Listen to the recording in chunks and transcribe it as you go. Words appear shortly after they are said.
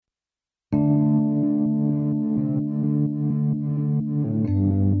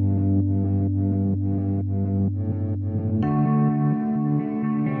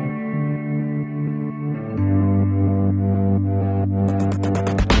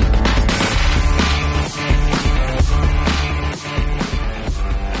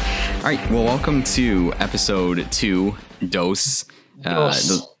All right, well, welcome to episode 2, Dose.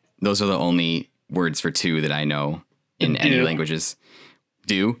 Those are the only words for two that I know in any languages.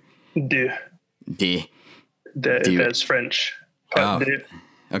 Do. That's French.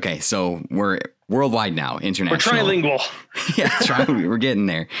 Okay, so we're worldwide now, international. We're trilingual. Yeah, we're getting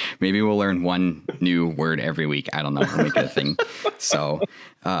there. Maybe we'll learn one new word every week. I don't know. We'll make it a thing. So,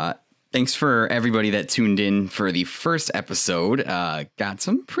 thanks for everybody that tuned in for the first episode. Got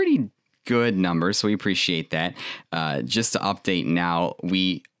some pretty good numbers, so we appreciate that. Just to update now,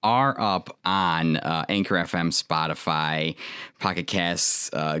 we are up on Anchor FM, Spotify, Pocket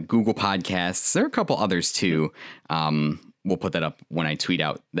Casts, Google Podcasts. There are a couple others too. We'll put that up when I tweet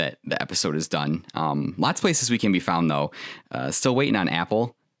out that the episode is done. Lots of places we can be found, though. Still waiting on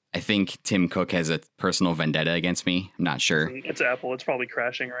Apple. I think Tim Cook has a personal vendetta against me. I'm not sure. It's Apple. It's probably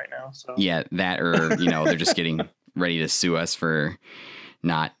crashing right now. So yeah, that or, they're just getting ready to sue us for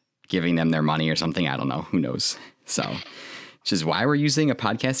not giving them their money or something. I don't know. Who knows? So, which is why we're using a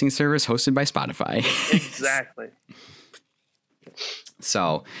podcasting service hosted by Spotify. Exactly.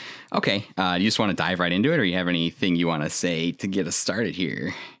 So, okay. You just want to dive right into it, or you have anything you want to say to get us started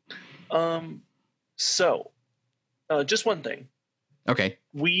here? Just one thing. Okay.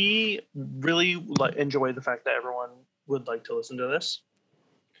 We really enjoy the fact that everyone would like to listen to this,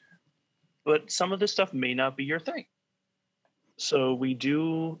 but some of this stuff may not be your thing. So we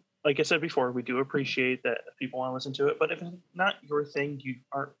do, like I said before, we do appreciate that people want to listen to it, but if it's not your thing, you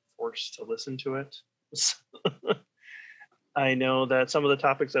aren't forced to listen to it. I know that some of the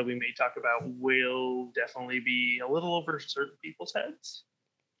topics that we may talk about will definitely be a little over certain people's heads.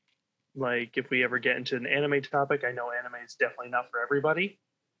 Like if we ever get into an anime topic, I know anime is definitely not for everybody.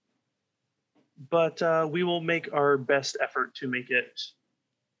 But we will make our best effort to make it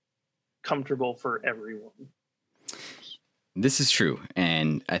comfortable for everyone. This is true.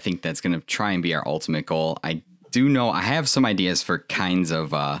 And I think that's going to try and be our ultimate goal. I do know I have some ideas for kinds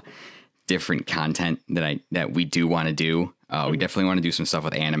of different content that we do want to do. We definitely want to do some stuff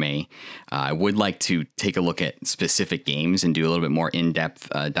with anime. I would like to take a look at specific games and do a little bit more in-depth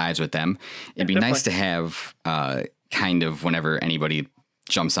dives with them. It'd be nice to have kind of whenever anybody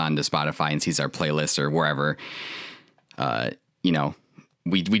jumps onto Spotify and sees our playlist or wherever,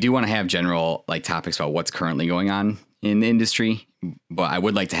 we do want to have general like topics about what's currently going on in the industry. But I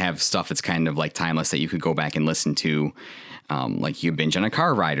would like to have stuff that's kind of like timeless that you could go back and listen to. Like you binge on a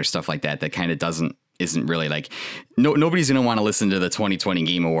car ride or stuff like that kind of isn't really like nobody's going to want to listen to the 2020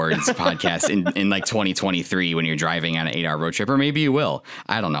 Game Awards podcast in like 2023 when you're driving on an 8-hour road trip, or maybe you will.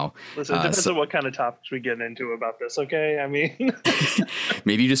 I don't know. Listen, it depends on what kind of topics we get into about this. Okay. I mean,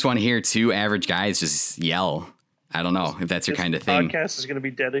 maybe you just want to hear two average guys just yell. I don't know if that's your kind of thing. This podcast is going to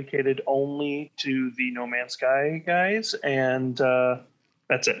be dedicated only to the No Man's Sky guys. And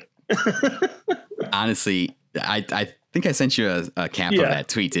that's it. Honestly, I think I sent you a cap of that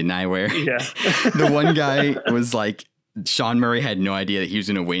tweet, didn't I? Where the one guy was like, Sean Murray had no idea that he was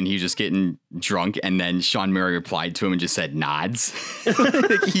going to win. He was just getting drunk. And then Sean Murray replied to him and just said nods.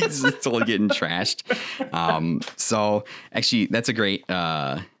 Like he's totally getting trashed. So actually, that's a great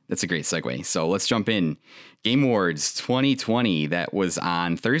segue. So let's jump in. Game Awards 2020. That was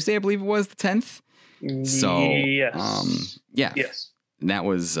on Thursday, I believe it was the 10th. So yes. That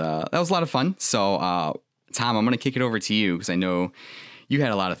was a lot of fun. So Tom, I'm going to kick it over to you because I know you had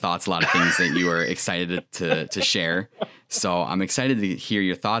a lot of thoughts, a lot of things that you were excited to share. So I'm excited to hear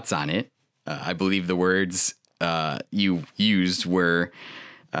your thoughts on it. I believe the words you used were,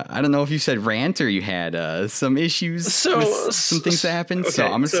 I don't know if you said rant or you had some issues with some things that happened. Okay, so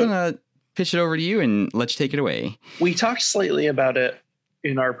I'm just going to pitch it over to you and let you take it away. We talked slightly about it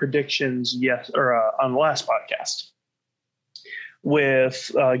in our predictions on the last podcast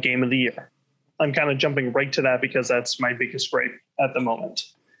with Game of the Year. I'm kind of jumping right to that because that's my biggest gripe at the moment.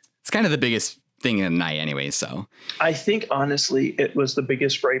 It's kind of the biggest thing in the night anyway, so. I think, honestly, it was the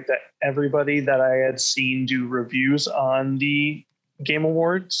biggest gripe that everybody that I had seen do reviews on the Game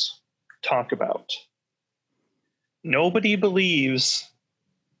Awards talk about. Nobody believes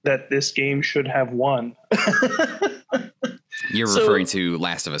that this game should have won. You're referring to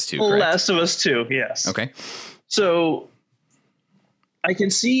Last of Us 2, correct? Last of Us 2, yes. Okay. So I can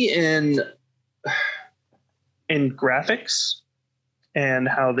see in graphics and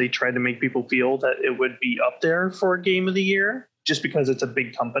how they try to make people feel that it would be up there for Game of the Year just because it's a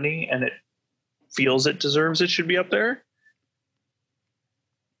big company and it feels it deserves it should be up there.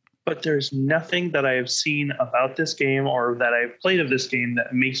 But there's nothing that I have seen about this game or that I've played of this game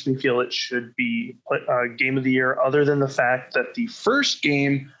that makes me feel it should be Game of the Year other than the fact that the first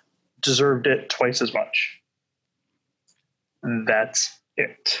game deserved it twice as much. That's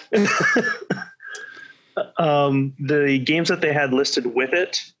it. The games that they had listed with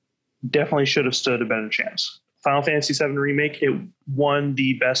it definitely should have stood a better chance. Final Fantasy VII Remake, it won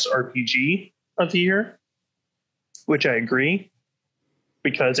the best RPG of the year, which I agree,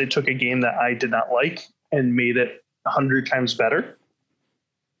 because it took a game that I did not like and made it 100 times better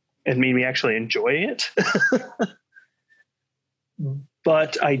and made me actually enjoy it.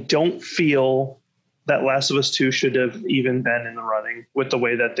 But I don't feel that Last of Us 2 should have even been in the running with the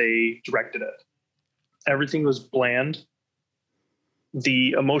way that they directed it. Everything was bland.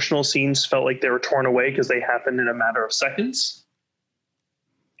 The emotional scenes felt like they were torn away because they happened in a matter of seconds.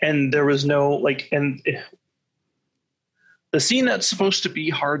 And there was no the scene that's supposed to be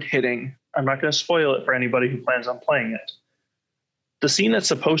hard hitting, I'm not going to spoil it for anybody who plans on playing it. The scene that's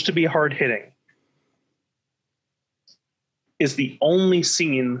supposed to be hard hitting is the only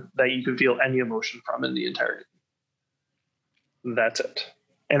scene that you can feel any emotion from in the entire game. That's it.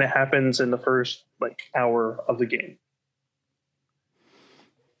 And it happens in the first hour of the game.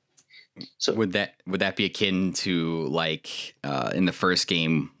 So would that be akin to in the first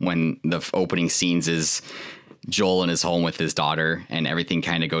game when the opening scenes is Joel in his home with his daughter and everything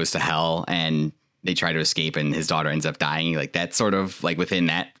kind of goes to hell and they try to escape and his daughter ends up dying? Like that sort of within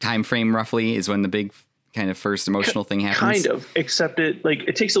that time frame roughly is when the big kind of first emotional thing happens. Kind of, except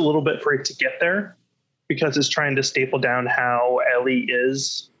it takes a little bit for it to get there because it's trying to staple down how Ellie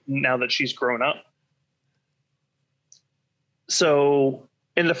is now that she's grown up. So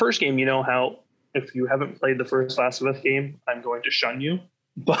in the first game, you know how if you haven't played the first Last of Us game, I'm going to shun you.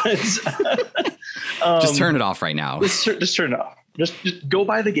 But just turn it off right now. Just turn it off. Just go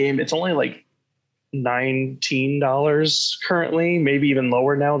buy the game. It's only $19 currently, maybe even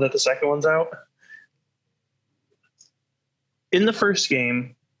lower now that the second one's out. In the first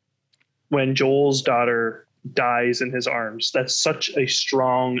game, when Joel's daughter dies in his arms, that's such a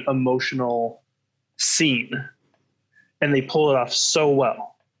strong emotional scene. And they pull it off so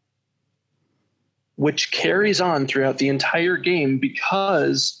well, which carries on throughout the entire game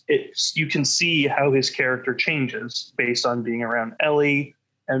because you can see how his character changes based on being around Ellie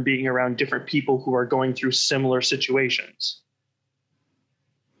and being around different people who are going through similar situations.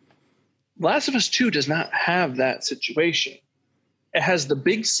 Last of Us 2 does not have that situation. It has the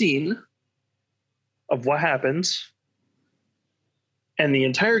big scene of what happens, and the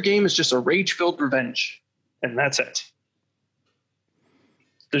entire game is just a rage-filled revenge, and that's it.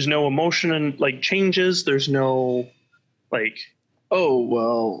 There's no emotion and changes. There's no oh,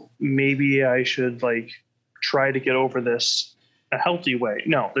 well, maybe I should try to get over this a healthy way.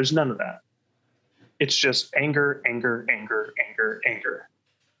 No, there's none of that. It's just anger, anger, anger, anger, anger.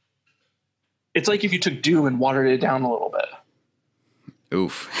 It's like if you took Doom and watered it down a little bit.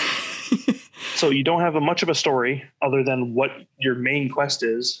 Oof. So you don't have much of a story other than what your main quest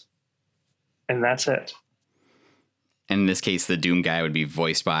is, and that's it. In this case, the Doom guy would be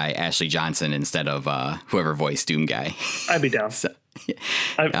voiced by Ashley Johnson instead of whoever voiced Doom guy. I'd be down. So,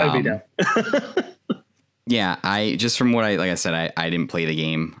 I'd be down. Yeah, I didn't play the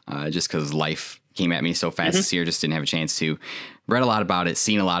game just because life came at me so fast this year. Just didn't have a chance to. Read a lot about it,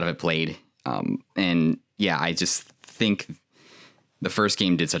 seen a lot of it played, and yeah, I just think the first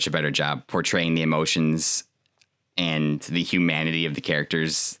game did such a better job portraying the emotions and the humanity of the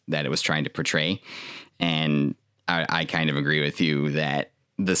characters that it was trying to portray. And I kind of agree with you that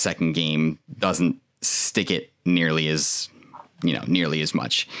the second game doesn't stick it nearly as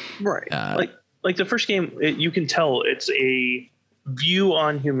much. Right. Like the first game, you can tell it's a view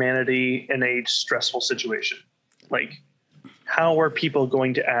on humanity in a stressful situation. How are people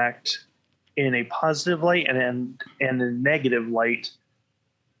going to act in a positive light and a negative light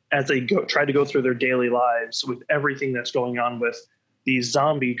as they try to go through their daily lives with everything that's going on with these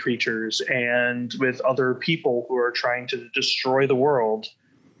zombie creatures and with other people who are trying to destroy the world.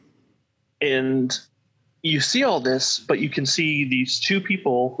 And you see all this, but you can see these two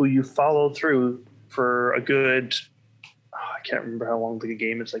people who you follow through for a good, I can't remember how long the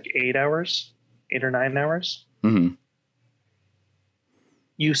game is, 8 hours, 8 or 9 hours. Mm-hmm.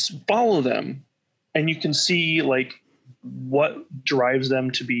 You follow them and you can see what drives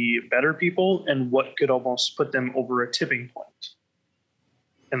them to be better people and what could almost put them over a tipping point.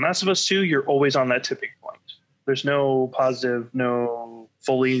 In Last of Us 2, you're always on that tipping point. There's no positive, no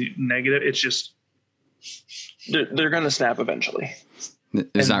fully negative. It's just they're going to snap eventually.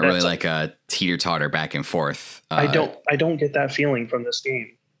 There's not really a teeter-totter back and forth. I don't get that feeling from this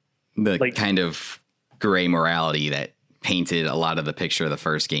game. The kind of gray morality that painted a lot of the picture of the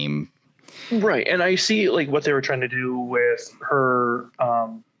first game. Right. And I see what they were trying to do with her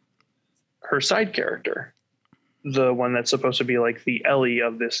side character. the one that's supposed to be like the Ellie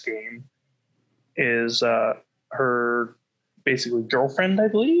of this game, is her basically girlfriend, I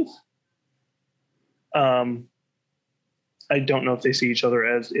believe. I don't know if they see each other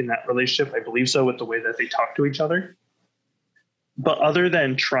as in that relationship. I believe so, with the way that they talk to each other. But other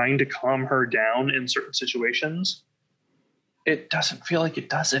than trying to calm her down in certain situations, it doesn't feel like it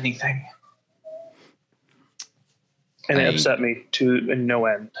does anything. And it upset me to no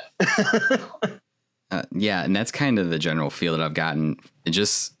end. Yeah, and that's kind of the general feel that I've gotten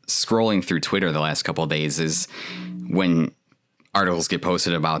just scrolling through Twitter the last couple of days, is when articles get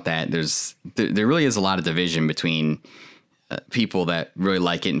posted about that, there really is a lot of division between people that really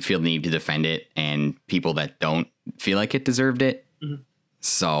like it and feel the need to defend it, and people that don't feel like it deserved it. Mm-hmm.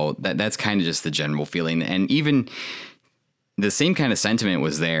 So that's kind of just the general feeling. And even the same kind of sentiment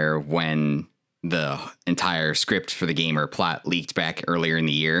was there when the entire script for the game or plot leaked back earlier in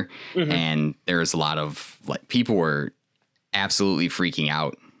the year. Mm-hmm. And there was a lot of like, people were absolutely freaking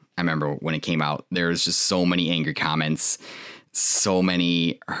out. I remember when it came out, there was just so many angry comments, so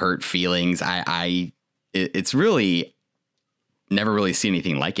many hurt feelings. It's really never really seen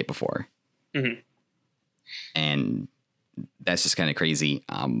anything like it before. Mm-hmm. And that's just kind of crazy.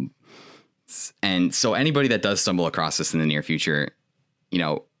 And so anybody that does stumble across this in the near future, you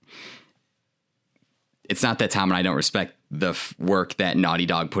know, it's not that Tom and I don't respect the work that Naughty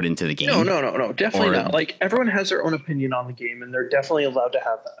Dog put into the game. No, definitely not. Like, everyone has their own opinion on the game, and they're definitely allowed to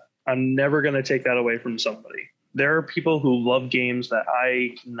have that. I'm never going to take that away from somebody. There are people who love games that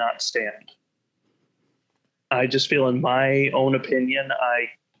I cannot stand. I just feel, in my own opinion, I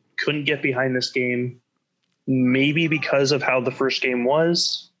couldn't get behind this game, maybe because of how the first game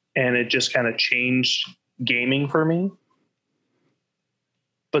was, and it just kind of changed gaming for me.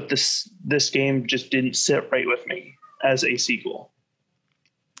 But this game just didn't sit right with me as a sequel.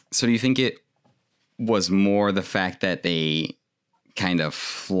 So do you think it was more the fact that they kind of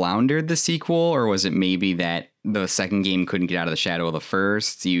floundered the sequel, or was it maybe that the second game couldn't get out of the shadow of the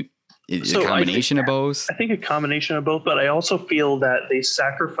first? Is it a combination of both? I think a combination of both, but I also feel that they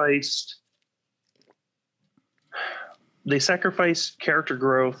sacrificed character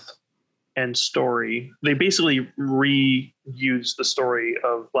growth and story. They basically reused the story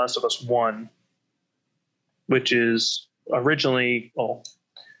of Last of Us 1, which is originally,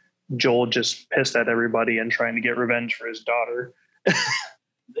 Joel just pissed at everybody and trying to get revenge for his daughter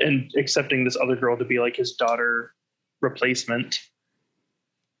and accepting this other girl to be like his daughter replacement.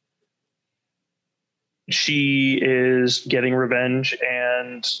 She is getting revenge,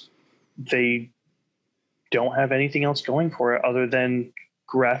 and they don't have anything else going for it other than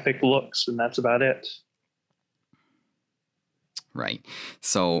graphic looks, and that's about it. Right.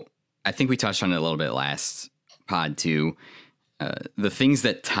 So I think we touched on it a little bit last pod too. The things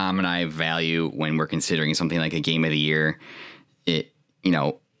that Tom and I value when we're considering something like a game of the year,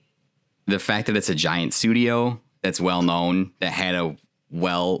 the fact that it's a giant studio that's well known, that had a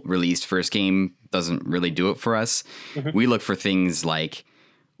well released first game, doesn't really do it for us. Mm-hmm. We look for things like,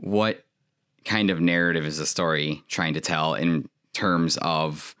 what kind of narrative is the story trying to tell in terms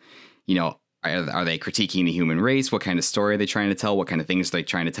of, are they critiquing the human race? What kind of story are they trying to tell? What kind of things are they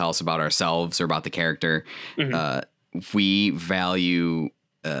trying to tell us about ourselves or about the character? Mm-hmm. We value,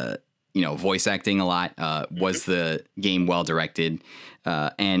 voice acting a lot. Was the game well directed?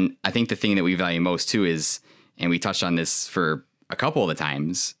 And I think the thing that we value most too is, and we touched on this for a couple of the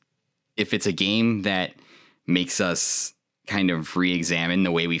times, if it's a game that makes us kind of re-examine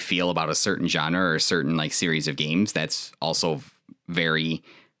the way we feel about a certain genre or a certain like series of games, that's also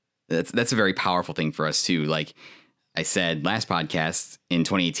that's a very powerful thing for us too. Like I said last podcast, in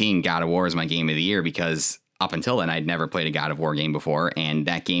 2018, God of War is my game of the year because up until then I'd never played a God of War game before, and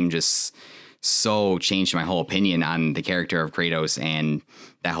that game just so changed my whole opinion on the character of Kratos and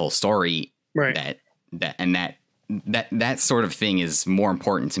that whole story. Right. That sort of thing is more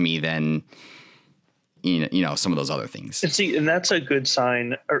important to me than some of those other things. And that's a good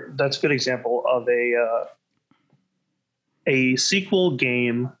sign, or that's a good example of a sequel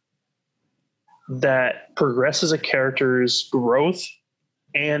game that progresses a character's growth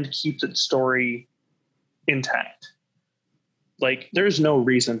and keeps its story intact. Like, there's no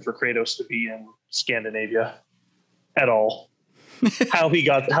reason for Kratos to be in Scandinavia at all. How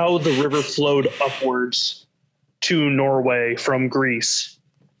the river flowed upwards to Norway from Greece,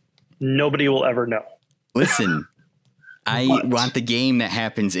 nobody will ever know. Listen, I want the game that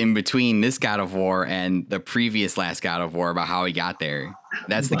happens in between this God of War and the previous last God of War about how he got there.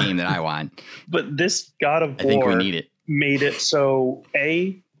 That's the game that I want. But this God of War, I think we need it. Made it so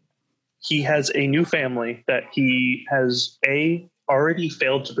he has a new family that he has already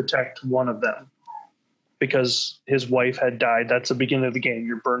failed to protect one of them. because his wife had died. That's the beginning of the game.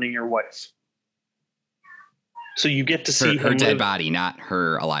 You're burning your wife. So you get to see her dead body, not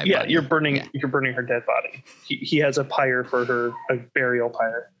her alive body. Yeah, you're burning her dead body. He has a pyre for her, a burial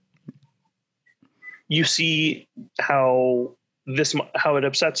pyre. You see how it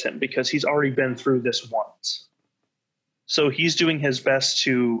upsets him because he's already been through this once. So he's doing his best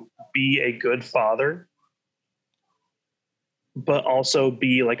to be a good father, but also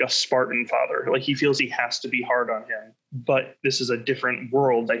be like a Spartan father. Like he feels he has to be hard on him, but this is a different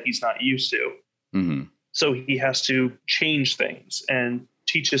world that he's not used to. Mm-hmm. So he has to change things and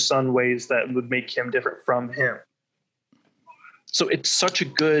teach his son ways that would make him different from him. So it's such a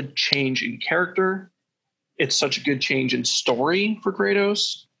good change in character. It's such a good change in story for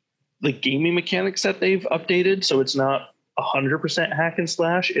Kratos. The gaming mechanics that they've updated, so it's not 100% hack and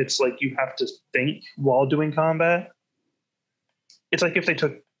slash. It's like you have to think while doing combat. It's like if they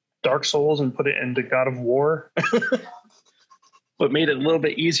took Dark Souls and put it into God of War, but made it a little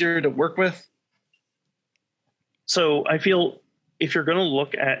bit easier to work with. So I feel if you're going to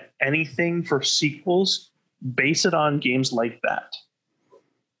look at anything for sequels, base it on games like that.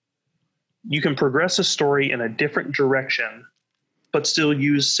 You can progress a story in a different direction, but still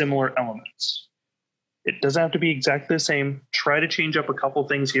use similar elements. It doesn't have to be exactly the same. Try to change up a couple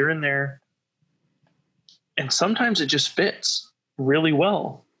things here and there. And sometimes it just fits really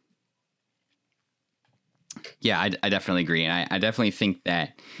well. Yeah, I definitely agree. And I definitely think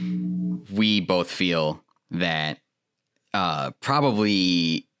that we both feel that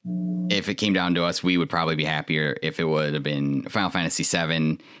probably if it came down to us, we would probably be happier if it would have been Final Fantasy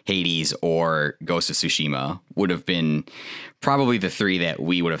VII, Hades, or Ghost of Tsushima would have been probably the three that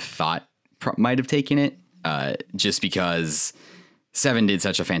we would have thought might have taken it, just because 7 did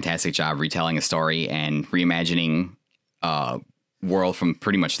such a fantastic job retelling a story and reimagining world from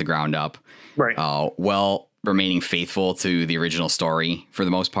pretty much the ground up. Right. Well, remaining faithful to the original story for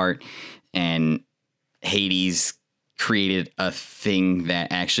the most part. And Hades created a thing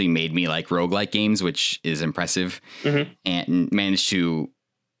that actually made me like roguelike games, which is impressive, and managed to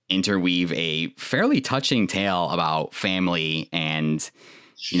interweave a fairly touching tale about family and,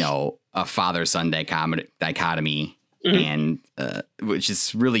 you know, a father-son dichotomy, and which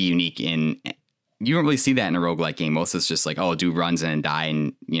is really unique in... You don't really see that in a roguelike game. Most of it's just like, oh, do runs and die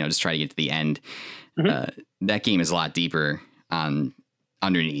and, you know, just try to get to the end. That game is a lot deeper on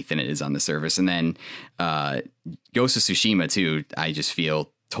underneath than it is on the surface. And then Ghost of Tsushima, too, I just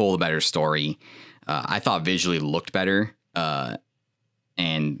feel told a better story. I thought visually looked better.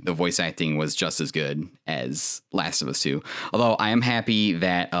 And the voice acting was just as good as Last of Us 2. Although I am happy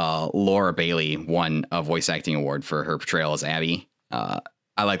that Laura Bailey won a voice acting award for her portrayal as Abby.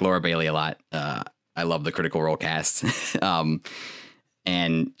 I like Laura Bailey a lot. I love the Critical Role cast.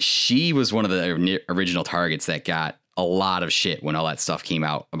 And she was one of the original targets that got a lot of shit when all that stuff came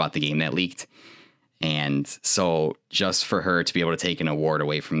out about the game that leaked. And so just for her to be able to take an award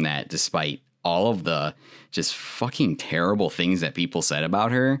away from that, despite all of the just fucking terrible things that people said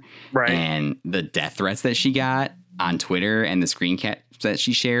about her, right, and the death threats that she got on Twitter and the screen caps that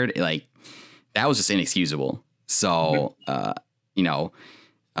she shared, like that was just inexcusable. So, you know,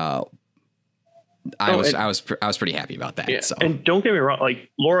 I was pretty happy about that. Yeah. So. And don't get me wrong,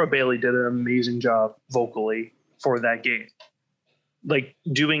 like Laura Bailey did an amazing job vocally for that game. Like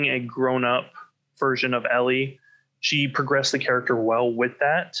doing a grown up version of Ellie, she progressed the character well with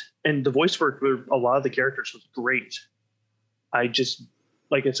that. And the voice work for a lot of the characters was great. I just,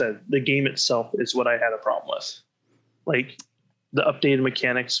 like I said, the game itself is what I had a problem with. Like the updated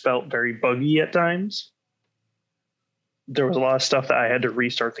mechanics felt very buggy at times. There was a lot of stuff that I had to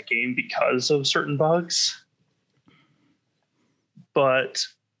restart the game because of certain bugs. But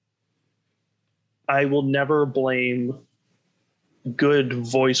I will never blame good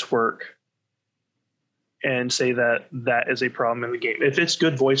voice work and say that that is a problem in the game. If it's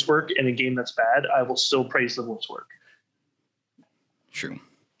good voice work in a game that's bad, I will still praise the voice work. True.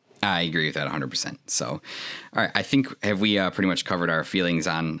 I agree with that 100%. So, all right. I think, have we pretty much covered our feelings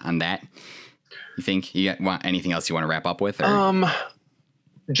on that? You think you want anything else you want to wrap up with? Or?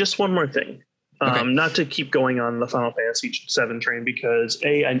 Just one more thing. Okay. Not to keep going on the Final Fantasy VII train because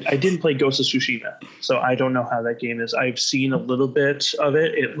I didn't play Ghost of Tsushima, so I don't know how that game is. I've seen a little bit of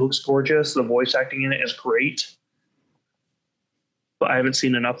it. It looks gorgeous. The voice acting in it is great, but I haven't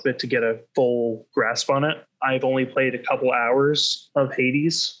seen enough of it to get a full grasp on it. I've only played a couple hours of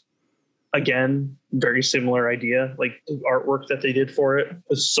Hades. Again, very similar idea. Like the artwork that they did for it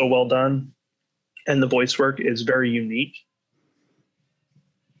was so well done, and the voice work is very unique.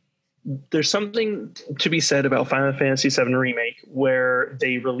 There's something to be said about Final Fantasy VII Remake where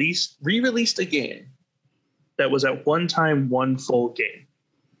they re-released a game that was at one time one full game,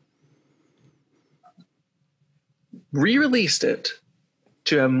 re-released it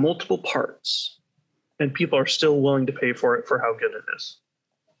to have multiple parts, and people are still willing to pay for it for how good it is.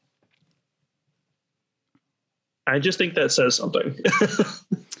 I just think that says something.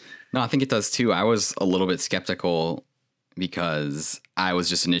 No, I think it does too. I was a little bit skeptical because I was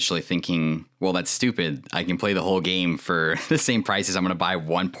just initially thinking, well, that's stupid. I can play the whole game for the same price as I'm going to buy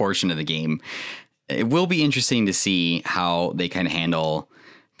one portion of the game. It will be interesting to see how they kind of handle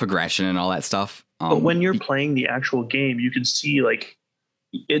progression and all that stuff. But when you're playing the actual game, you can see like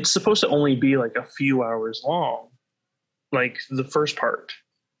it's supposed to only be like a few hours long. Like the first part,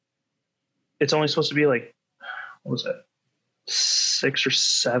 it's only supposed to be like, what was it? 6 or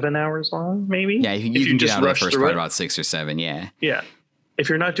 7 hours long, maybe. Yeah, you can get out of the first part about 6 or 7. Yeah. Yeah. If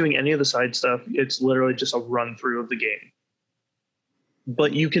you're not doing any of the side stuff, it's literally just a run through of the game.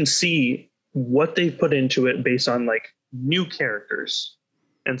 But you can see what they've put into it based on like new characters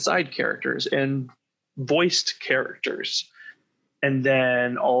and side characters and voiced characters, and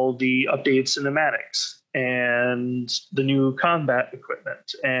then all the updated cinematics and the new combat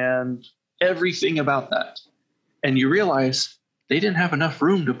equipment and everything about that. And you realize they didn't have enough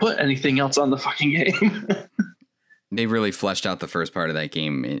room to put anything else on the fucking game. They really fleshed out the first part of that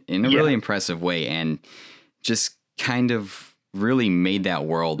game in a really impressive way, and just kind of really made that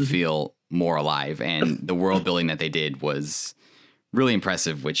world feel more alive. And the world building that they did was really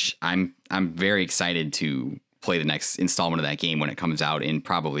impressive, which I'm very excited to play the next installment of that game when it comes out in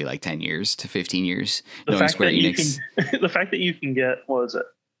probably like 10 years to 15 years. The fact that you can get, what is it?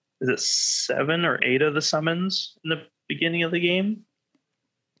 Is it 7 or 8 of the summons in the beginning of the game?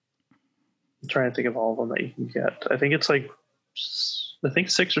 I'm trying to think of all of them that you can get. I think it's like,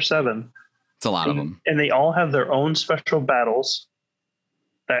 6 or 7. It's a lot of them. And they all have their own special battles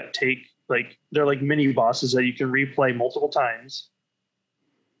that take, like, they're like mini bosses that you can replay multiple times.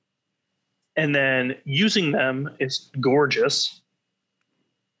 And then using them is gorgeous.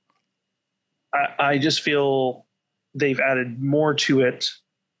 I just feel they've added more to it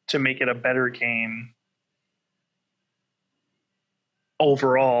to make it a better game.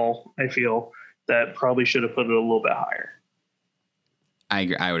 Overall, I feel that probably should have put it a little bit higher.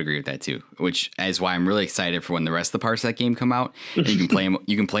 I would agree with that too, which is why I'm really excited for when the rest of the parts of that game come out. You can play them.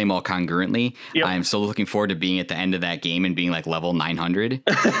 You can play them all concurrently. Yep. I'm so looking forward to being at the end of that game and being like level 900.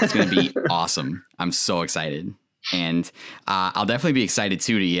 It's going to be awesome. I'm so excited, and I'll definitely be excited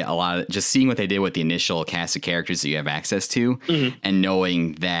too to get a lot of just seeing what they did with the initial cast of characters that you have access to, and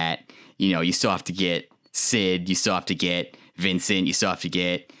knowing that you still have to get Sid, you still have to get Vincent, you still have to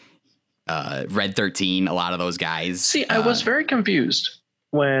get Red 13. A lot of those guys. See, I was very confused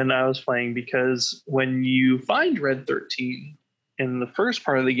when I was playing, because when you find Red 13 in the first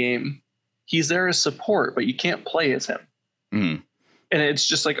part of the game, he's there as support, but you can't play as him. And it's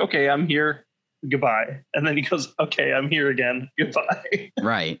just like, okay, I'm here, goodbye. And then he goes, okay, I'm here again, goodbye.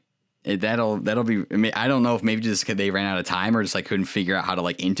 Right. That'll be, I mean, I don't know if maybe just because they ran out of time or just like couldn't figure out how to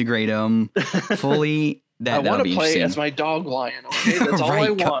like integrate them fully. I want to play as my dog lion. Okay, that's all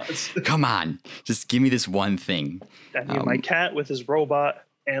I want. Come on, just give me this one thing. I need my cat with his robot,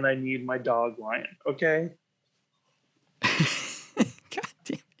 and I need my dog lion. Okay. God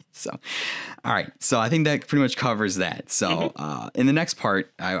damn it! So, all right. So I think that pretty much covers that. So in the next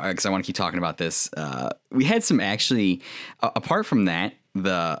part, because I want to keep talking about this, we had some actually. Apart from that,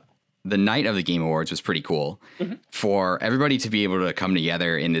 the night of the Game Awards was pretty cool for everybody to be able to come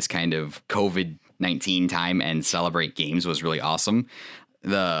together in this kind of COVID-19 time and celebrate games was really awesome.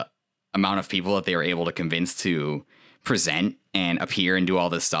 The amount of people that they were able to convince to present and appear and do all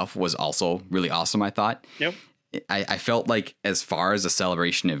this stuff was also really awesome, I thought. Yep. I felt like as far as the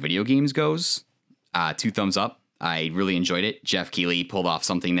celebration of video games goes, 2 thumbs up. I really enjoyed it. Jeff Keighley pulled off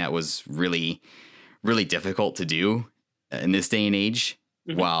something that was really, really difficult to do in this day and age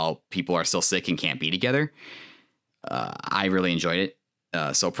while people are still sick and can't be together. I really enjoyed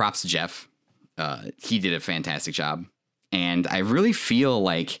it. So props to Jeff. He did a fantastic job. And I really feel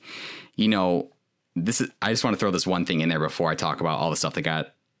like, I just want to throw this one thing in there before I talk about all the stuff that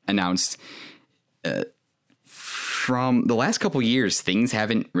got announced. From the last couple years, things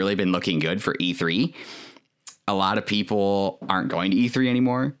haven't really been looking good for E3. A lot of people aren't going to E3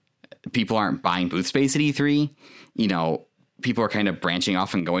 anymore. People aren't buying booth space at E3. People are kind of branching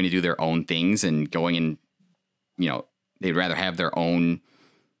off and going to do their own things and going and, they'd rather have their own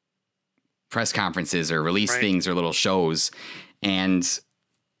press conferences or release things or little shows. And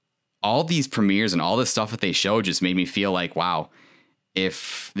all these premieres and all this stuff that they show just made me feel like, wow,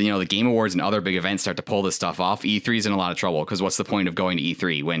 if, the Game Awards and other big events start to pull this stuff off, E3 is in a lot of trouble, because what's the point of going to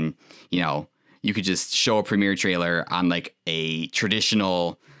E3 when, you could just show a premiere trailer on like a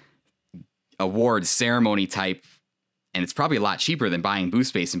traditional awards ceremony type, and it's probably a lot cheaper than buying booth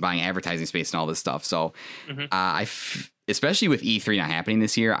space and buying advertising space and all this stuff. So especially with E3 not happening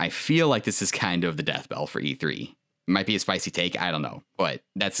this year, I feel like this is kind of the death bell for E3. It might be a spicy take, I don't know, but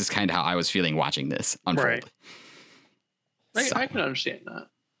that's just kind of how I was feeling watching this unfold. Right. I can understand that.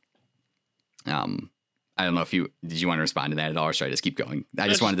 I don't know if did you want to respond to that at all, or should I just keep going? I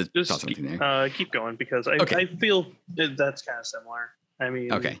just wanted to talk something there. Keep going, because I feel that's kind of similar. I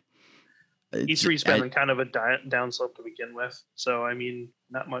mean, okay. E3's been kind of a downslope to begin with, so I mean,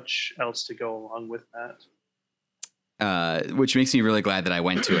 not much else to go along with that. Which makes me really glad that I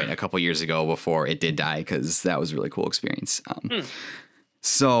went to it a couple years ago before it did die, because that was a really cool experience.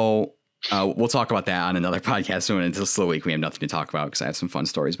 So we'll talk about that on another podcast soon. Until Slow Week, we have nothing to talk about because I have some fun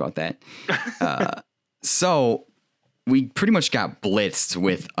stories about that. So we pretty much got blitzed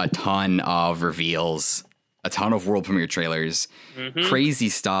with a ton of reveals, a ton of world premiere trailers, crazy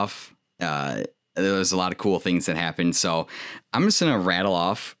stuff. There was a lot of cool things that happened. So I'm just going to rattle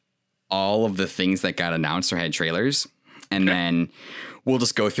off all of the things that got announced or had trailers. And then we'll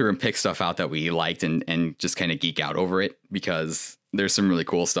just go through and pick stuff out that we liked and just kind of geek out over it, because there's some really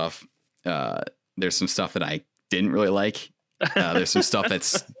cool stuff. There's some stuff that I didn't really like. There's some stuff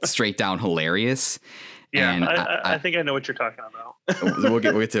that's straight down hilarious. Yeah, and I think I know what you're talking about. we'll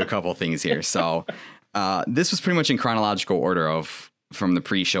get to a couple things here. So this was pretty much in chronological order from the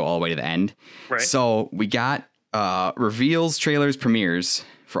pre-show all the way to the end. Right. So we got reveals, trailers, premieres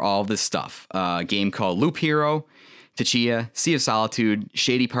for all of this stuff. A game called Loop Hero, Tachia, Sea of Solitude,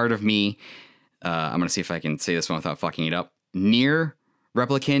 Shady Part of Me. I'm going to see if I can say this one without fucking it up. Nier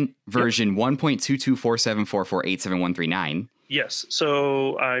Replicant version 1.22474487139. Yes.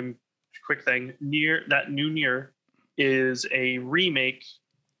 So quick thing. That new Nier is a remake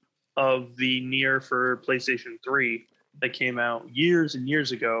of the Nier for PlayStation 3 that came out years and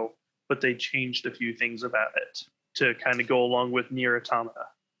years ago, but they changed a few things about it to kind of go along with Nier Automata.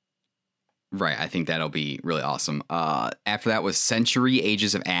 Right. I think that'll be really awesome. After that was Century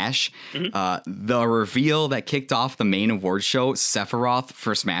Ages of Ash. The reveal that kicked off the main award show, Sephiroth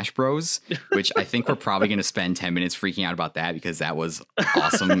for Smash Bros., which I think we're probably going to spend 10 minutes freaking out about that, because that was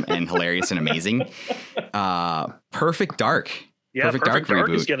awesome and hilarious and amazing. Perfect Dark. Yeah, Perfect Dark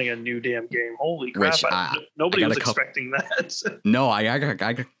is getting a new damn game. Holy crap. Nobody was expecting that. No, I got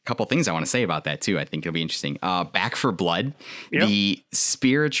a couple things I want to say about that, too. I think it'll be interesting. Back for Blood, the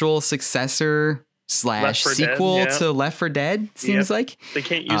spiritual successor / sequel to Left 4 Dead, seems like. They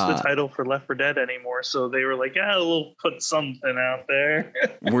can't use the title for Left 4 Dead anymore, so they were like, we'll put something out there.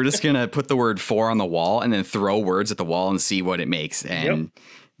 We're just going to put the word 4 on the wall and then throw words at the wall and see what it makes. And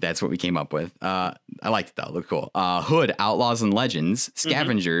that's what we came up with. I liked it, though. It looked cool. Hood, Outlaws and Legends,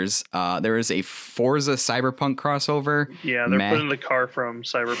 Scavengers. There is a Forza Cyberpunk crossover. Yeah, they're putting the car from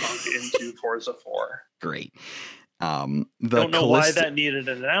Cyberpunk into Forza 4. Great. Don't know why that needed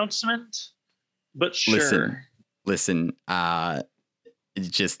an announcement, but sure. Listen. It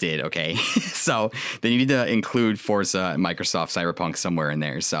just did. Okay. So they need to include Forza and Microsoft Cyberpunk somewhere in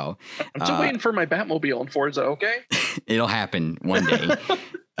there. So I'm still waiting for my Batmobile in Forza. Okay. It'll happen one day.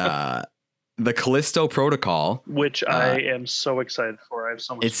 The Callisto Protocol, which I am so excited for. I have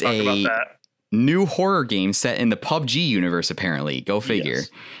so much to talk about that. New horror game set in the PUBG universe, apparently. Go figure. Yes.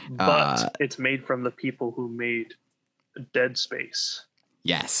 But it's made from the people who made Dead Space.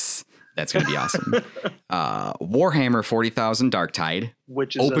 Yes. That's going to be awesome. Warhammer 40,000 Darktide.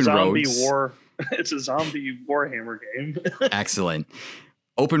 Which is a zombie war. It's a zombie Warhammer game. Excellent.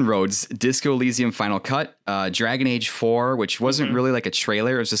 Open Roads, Disco Elysium Final Cut, Dragon Age 4, which wasn't really like a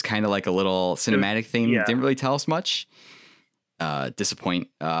trailer. It was just kind of like a little cinematic thing. Yeah. Didn't really tell us much. Disappoint.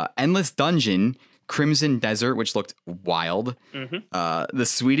 Endless Dungeon, Crimson Desert, which looked wild. The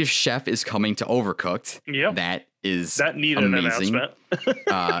Swedish Chef is coming to Overcooked. Yep. That needed amazing. An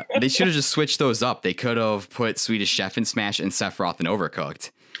announcement. They should have just switched those up. They could have put Swedish Chef in Smash and Sephiroth in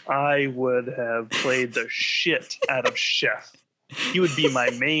Overcooked. I would have played the shit out of Chef. He would be my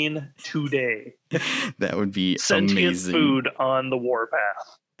main today. That would be sentient amazing. Food on the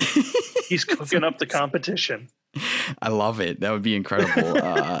warpath. He's cooking up the competition. I love it. That would be incredible.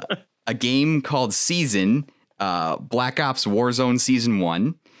 A game called Season, Black Ops Warzone Season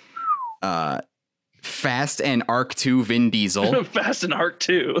 1, Fast and Arc 2 Vin Diesel. Fast and Arc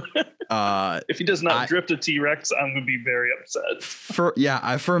 2. If he does not drift a T-Rex, I'm going to be very upset. For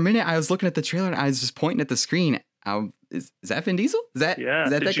a minute, I was looking at the trailer and I was just pointing at the screen. Is that Vin Diesel? Is that Did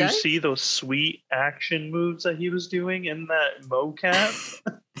that you guy? See those sweet action moves that he was doing in that mocap?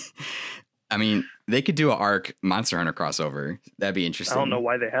 I mean, they could do a Ark Monster Hunter crossover. That'd be interesting. I don't know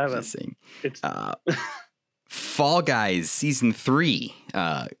why they haven't. It's Fall Guys Season 3,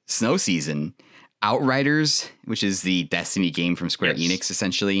 Snow Season, Outriders, which is the Destiny game from Square Enix,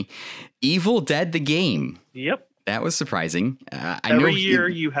 essentially. Evil Dead the game. Yep. That was surprising. Every year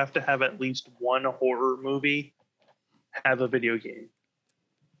you have to have at least one horror movie have a video game.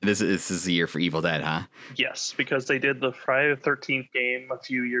 This is the year for Evil Dead, huh? Yes, because they did the Friday the 13th game a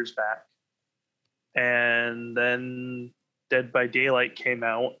few years back. And then Dead by Daylight came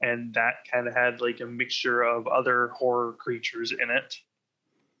out, and that kind of had like a mixture of other horror creatures in it.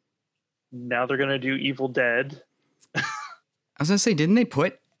 Now they're going to do Evil Dead. I was going to say,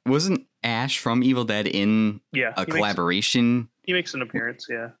 wasn't Ash from Evil Dead in a collaboration? He makes an appearance,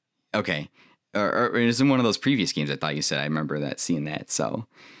 yeah. Okay. Or it was in one of those previous games, I thought you said. I remember seeing that. So,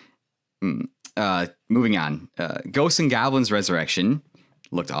 moving on. Ghosts and Goblins Resurrection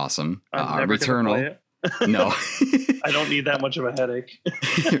looked awesome. Returnal. No. I don't need that much of a headache.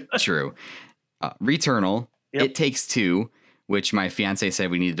 True. Returnal. Yep. It Takes Two, which my fiance said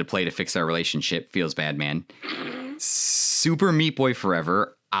we needed to play to fix our relationship. Feels bad, man. Super Meat Boy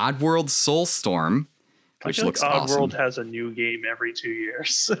Forever. Oddworld Soulstorm, which looks awesome. Oddworld has a new game every 2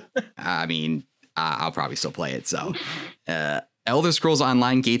 years. I mean, I'll probably still play it. So, Elder Scrolls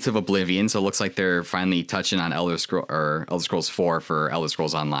Online Gates of Oblivion. So it looks like they're finally touching on Elder Scrolls 4 for Elder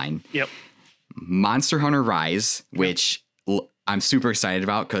Scrolls Online. Yep. Monster Hunter Rise, which I'm super excited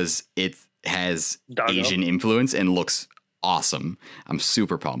about because it has Asian influence and looks awesome. I'm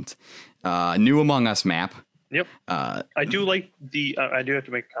super pumped. New Among Us map. Yep. I do like I do have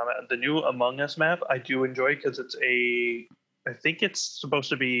to make a comment. The new Among Us map, I do enjoy because I think it's supposed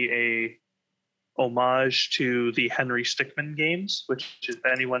to be a homage to the Henry Stickmin games, which if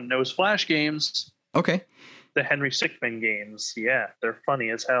anyone knows Flash games. Okay. The Henry Stickmin games. Yeah, they're funny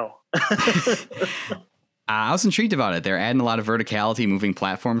as hell. I was intrigued about it. They're adding a lot of verticality, moving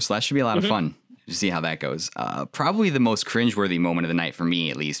platforms, so that should be a lot of fun. To see how that goes. Probably the most cringeworthy moment of the night for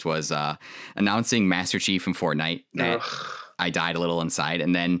me, at least, was announcing Master Chief in Fortnite. That I died a little inside,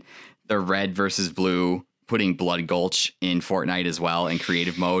 and then the red versus blue putting Blood Gulch in Fortnite as well in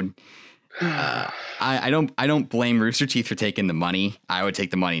creative mode. I don't blame Rooster Teeth for taking the money. I would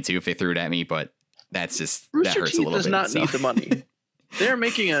take the money too if they threw it at me, but that's just that hurts a little bit. Rooster Teeth does not need the money. They're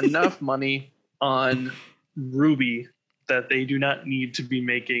making enough money on Ruby that they do not need to be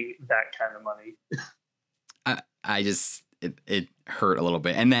making that kind of money. It hurt a little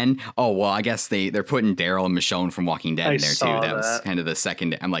bit. And then, I guess they're putting Daryl and Michonne from Walking Dead in there too. That was kind of the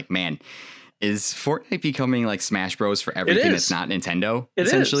second. I'm like, man, is Fortnite becoming like Smash Bros for everything that's not Nintendo?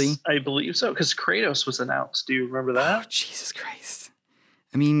 Essentially, I believe so, because Kratos was announced. Do you remember that? Oh, Jesus Christ.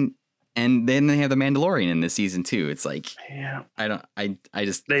 I mean, and then they have the Mandalorian in this season too. It's like, yeah,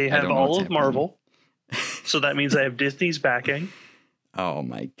 they have all of Marvel. So that means I have Disney's backing. Oh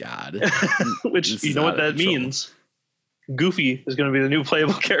my God. Which, you know what that means? Goofy is going to be the new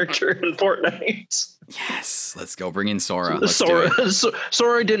playable character in Fortnite. Yes. Let's go. Bring in Sora.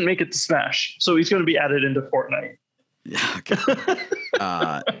 Sora didn't make it to Smash, so he's going to be added into Fortnite. Yeah. Okay.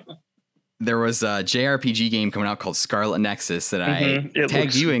 There was a JRPG game coming out called Scarlet Nexus that I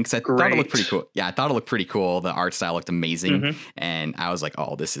tagged you in because I thought it looked pretty cool. Yeah, I thought it looked pretty cool. The art style looked amazing. And I was like,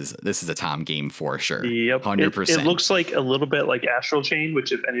 oh, this is a Tom game for sure. Yep. 100%. It looks like a little bit like Astral Chain,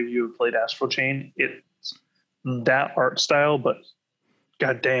 which if any of you have played Astral Chain, it's that art style, but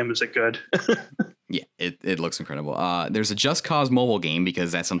goddamn, is it good. Yeah, it looks incredible. There's a Just Cause mobile game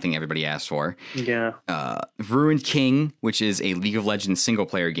because that's something everybody asked for. Yeah. Ruined King, which is a League of Legends single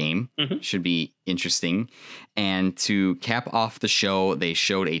player game, should be interesting. And to cap off the show, they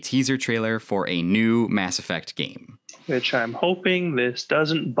showed a teaser trailer for a new Mass Effect game. Which I'm hoping this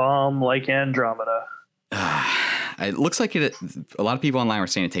doesn't bomb like Andromeda. It looks like a lot of people online were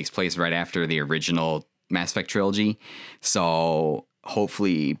saying it takes place right after the original Mass Effect trilogy. So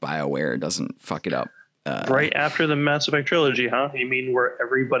hopefully BioWare doesn't fuck it up. Right after the Mass Effect trilogy, huh? You mean where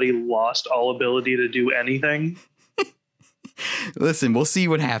everybody lost all ability to do anything? Listen, we'll see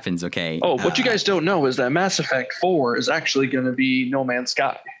what happens, okay? Oh, what you guys don't know is that Mass Effect 4 is actually going to be No Man's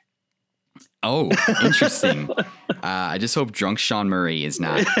Sky. Oh, interesting. I just hope drunk Sean Murray is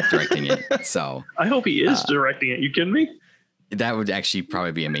not directing it. So I hope he is directing it. You kidding me? That would actually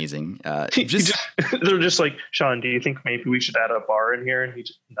probably be amazing. They're just like, Sean, do you think maybe we should add a bar in here? And he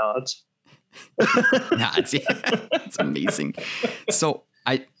just nods. Nods, yeah. It's amazing. So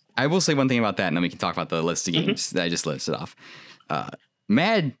I will say one thing about that, and then we can talk about the list of games that I just listed off.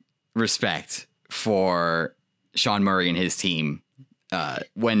 Mad respect for Sean Murray and his team.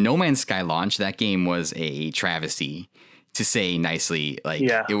 When No Man's Sky launched, that game was a travesty, to say nicely. Like,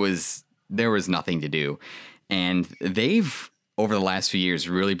 it was there was nothing to do. And they've, over the last few years,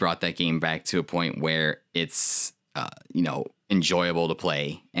 really brought that game back to a point where it's, enjoyable to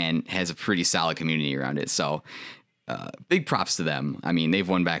play and has a pretty solid community around it. So big props to them. I mean, they've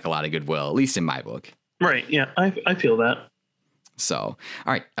won back a lot of goodwill, at least in my book. Right. Yeah, I feel that. So, all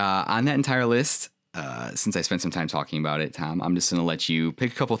right. On that entire list, since I spent some time talking about it, Tom, I'm just going to let you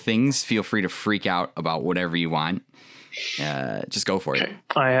pick a couple things. Feel free to freak out about whatever you want. Just go for it.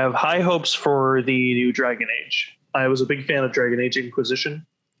 I have high hopes for the new Dragon Age. I was a big fan of Dragon Age Inquisition.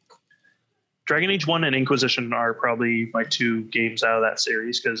 Dragon Age 1 and Inquisition are probably my two games out of that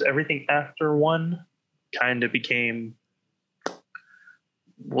series, because everything after 1 kind of became,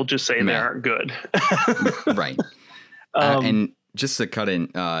 we'll just say, they aren't good. Right. And just to cut in,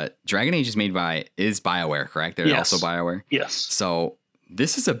 Dragon Age is BioWare, correct? They're also BioWare? Yes. So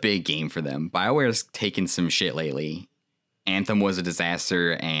this is a big game for them. BioWare's taken some shit lately. Anthem was a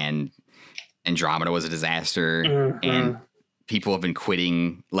disaster, and Andromeda was a disaster, and people have been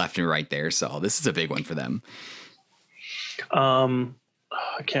quitting left and right there. So this is a big one for them. I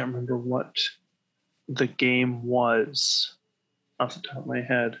can't remember what the game was off the top of my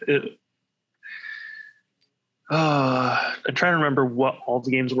head. I'm trying to remember what all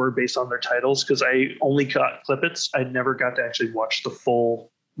the games were based on their titles, because I only got clippets. I never got to actually watch the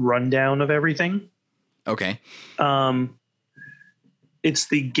full rundown of everything. Okay. It's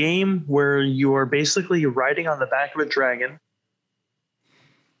the game where you are basically riding on the back of a dragon,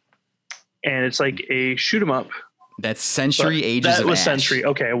 and it's like a shoot 'em up. That's Century Ages of That was Ash. Century.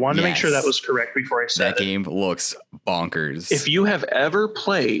 Okay, I wanted to make sure that was correct before I said that game looks bonkers. If you have ever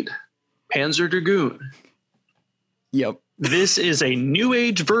played Panzer Dragoon, yep, this is a new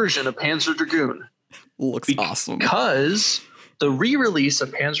age version of Panzer Dragoon. Looks awesome. Because the re-release of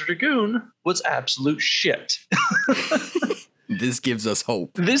Panzer Dragoon was absolute shit. This gives us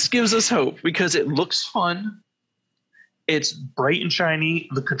hope. This gives us hope because it looks fun. It's bright and shiny.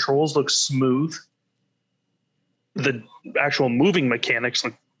 The controls look smooth. The actual moving mechanics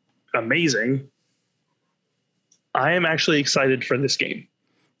look amazing. I am actually excited for this game.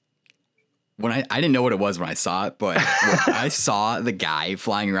 When I didn't know what it was when I saw it, but when I saw the guy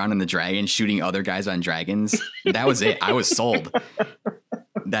flying around on the dragon, shooting other guys on dragons, that was it. I was sold.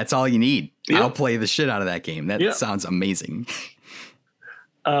 That's all you need. Yep. I'll play the shit out of that game. That sounds amazing.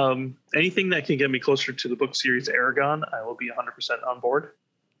 Anything that can get me closer to the book series Aragon, I will be 100% on board.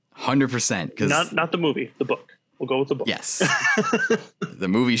 100%. Not the movie, the book. We'll go with the book. Yes. The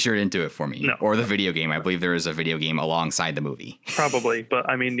movie sure didn't do it for me. No. Or the video game. I believe there is a video game alongside the movie. Probably. But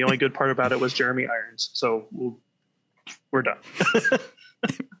I mean, the only good part about it was Jeremy Irons. So we're done.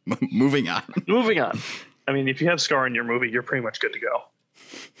 Moving on. Moving on. I mean, if you have Scar in your movie, you're pretty much good to go.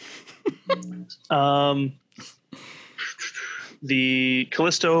 The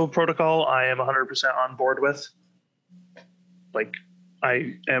Callisto Protocol, I am 100% on board with. Like,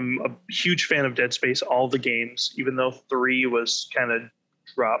 I am a huge fan of Dead Space, all the games, even though 3 was kind of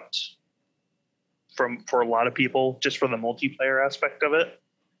dropped for a lot of people, just for the multiplayer aspect of it.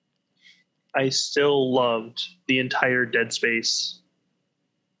 I still loved the entire Dead Space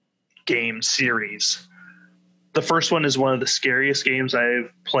game series. The first one is one of the scariest games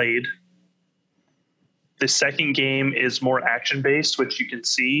I've played. The second game is more action-based, which you can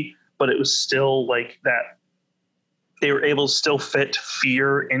see, but it was still like that. They were able to still fit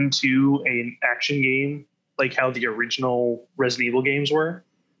fear into an action game, like how the original Resident Evil games were.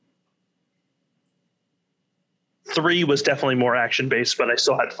 3 was definitely more action-based, but I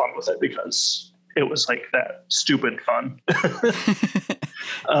still had fun with it because it was like that stupid fun.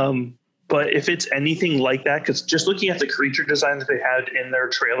 But if it's anything like that, because just looking at the creature designs they had in their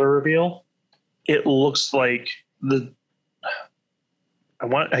trailer reveal, it looks like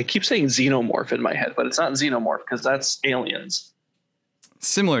I keep saying xenomorph in my head, but it's not xenomorph because that's aliens.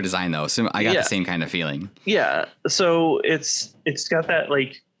 Similar design though. I got the same kind of feeling. Yeah. So it's got that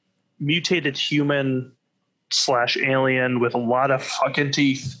like mutated human / alien with a lot of fucking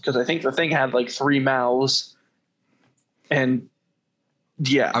teeth. Because I think the thing had like 3 mouths. And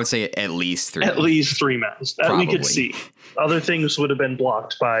yeah, I would say at least 3. At least 3 mouths that Probably. We could see. Other things would have been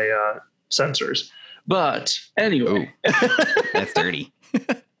blocked by sensors. But anyway, ooh, that's dirty.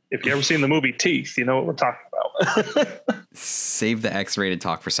 If you ever seen the movie Teeth, you know what we're talking about. Save the X-rated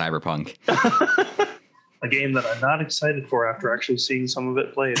talk for Cyberpunk. A game that I'm not excited for after actually seeing some of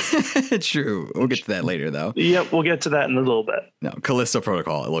it played. True. We'll get to that later, though. Yep, we'll get to that in a little bit. No, Callisto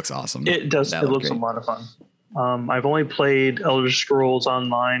Protocol. It looks awesome. It does. It looks great. A lot of fun. I've only played Elder Scrolls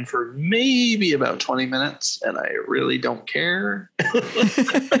Online for maybe about 20 minutes, and I really don't care.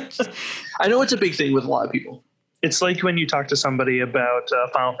 I know it's a big thing with a lot of people. It's like when you talk to somebody about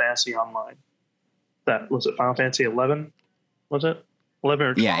Final Fantasy Online. That was it. Final Fantasy 11, was it 11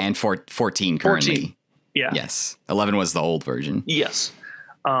 or 12? Yeah, and 14 currently. 14. Yeah. Yes, 11 was the old version. Yes.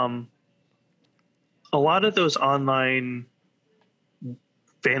 A lot of those online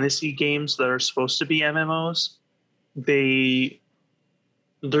fantasy games that are supposed to be MMOs, they're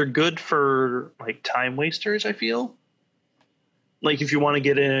good for like time wasters, I feel. Like if you want to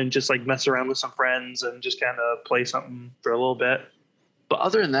get in and just like mess around with some friends and just kind of play something for a little bit. But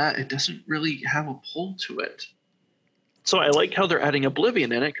other than that, it doesn't really have a pull to it. So I like how they're adding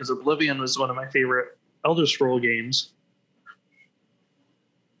Oblivion in it, because Oblivion was one of my favorite Elder Scroll games.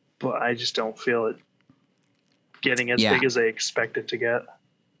 But I just don't feel it getting as big as I expect it to get.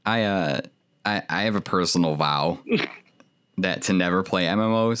 I have a personal vow that to never play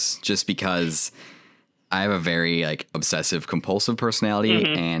MMOs, just because I have a very like obsessive compulsive personality,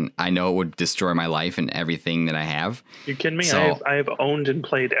 and I know it would destroy my life and everything that I have. You kidding me? So, I have owned and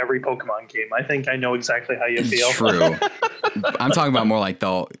played every Pokemon game. I think I know exactly how you feel. True. I'm talking about more like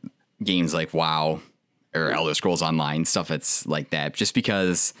the games like WoW or Elder Scrolls Online, stuff that's like that, just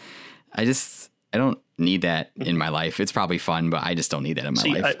because I don't need that in my life. It's probably fun, but I just don't need that in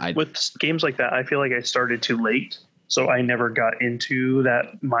my life. With games like that, I feel like I started too late. So I never got into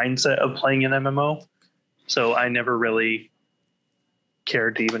that mindset of playing an MMO. So I never really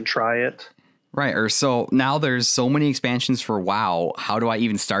cared to even try it. Right. Or so now there's so many expansions for WoW. How do I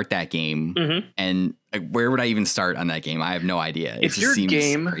even start that game? And where would I even start on that game? I have no idea. If your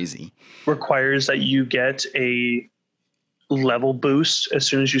game crazy requires that you get a level boost as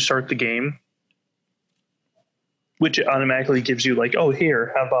soon as you start the game, which automatically gives you like, oh,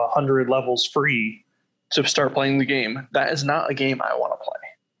 here, have 100 levels free to start playing the game. That is not a game I want to play.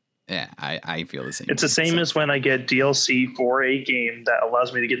 Yeah, I feel the same. It's the same as when I get DLC for a game that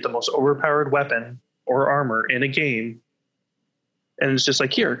allows me to get the most overpowered weapon or armor in a game. And it's just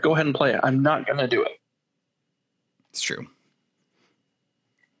like, here, go ahead and play it. I'm not going to do it. It's true.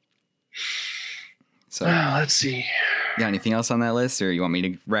 So let's see. Got anything else on that list, or you want me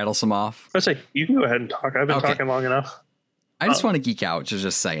to rattle some off? Let's say you can go ahead and talk. I've been talking long enough. I just want to geek out just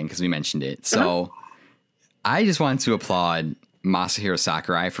a second because we mentioned it. So I just wanted to applaud Masahiro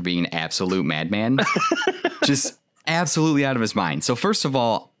Sakurai for being an absolute madman. Just absolutely out of his mind. So first of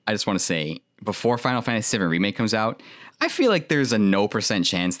all, I just want to say, before Final Fantasy VII Remake comes out, I feel like there's a no %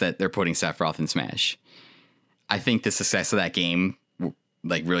 chance that they're putting Sephiroth in Smash. I think the success of that game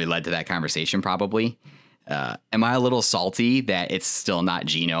like really led to that conversation probably. Am I a little salty that it's still not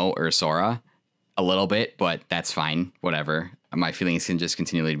Gino or Sora? A little bit, but that's fine. Whatever. My feelings can just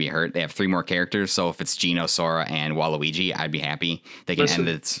continually be hurt. They have 3 more characters, so if it's Gino, Sora, and Waluigi, I'd be happy. They can end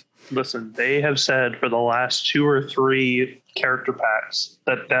it. Listen, they have said for the last 2 or 3 character packs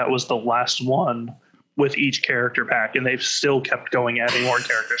that was the last one with each character pack, and they've still kept going, adding more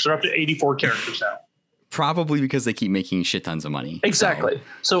characters. They're up to 84 characters now. Probably because they keep making shit tons of money. Exactly.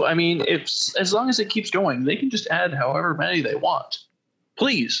 So I mean, as long as it keeps going, they can just add however many they want.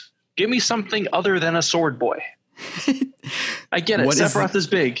 Please give me something other than a sword boy. I get it. Sephiroth is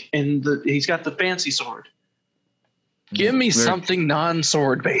big, and he's got the fancy sword. Give me something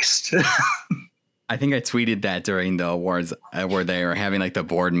non-sword based. I think I tweeted that during the awards where they were having like the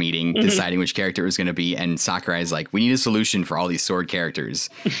board meeting deciding which character it was going to be. And Sakurai's like, we need a solution for all these sword characters.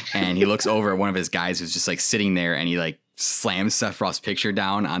 And he looks over at one of his guys who's just like sitting there, and he like slams Sephiroth's picture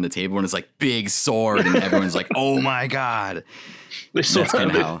down on the table, and it's like big sword. And everyone's like, oh my God. They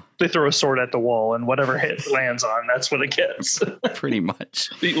throw a sword at the wall, and whatever hit lands on, that's what it gets. Pretty much.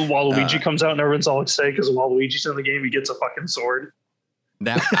 Waluigi comes out and everyone's all excited because Waluigi's in the game. He gets a fucking sword.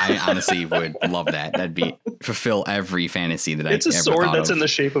 That I honestly would love that. That'd be fulfill every fantasy that it's a sword that's in the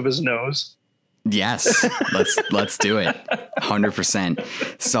shape of his nose. Yes, let's do it.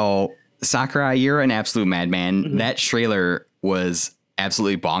 100%. So Sakurai, you're an absolute madman. That trailer was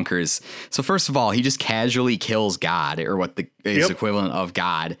absolutely bonkers. So first of all, he just casually kills God, or what is equivalent of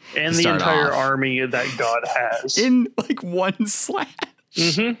God, and the entire army that God has in like one slash.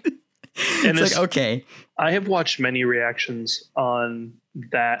 And it's like, okay. I have watched many reactions on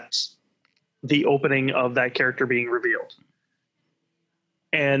the opening of that character being revealed.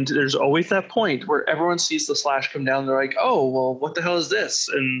 And there's always that point where everyone sees the slash come down. They're like, oh, well, what the hell is this?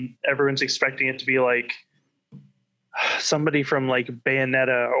 And everyone's expecting it to be like somebody from like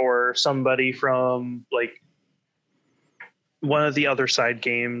Bayonetta or somebody from like one of the other side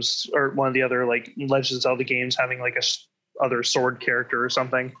games or one of the other like Legends of Zelda games having like other sword character or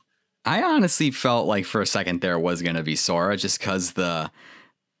something. I honestly felt like for a second there was going to be Sora, just because the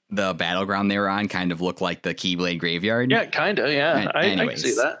battleground they were on kind of looked like the Keyblade Graveyard. Yeah, kind of. Yeah, I can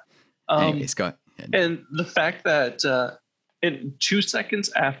see that. Anyways, go And the fact that in 2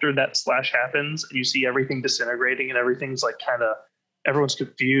 seconds after that slash happens, and you see everything disintegrating and everything's like everyone's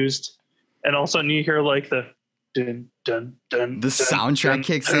confused. And all of a sudden you hear like the dun, dun, dun, the soundtrack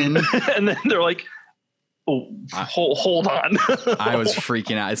kicks in. And then they're like, oh, hold on. I was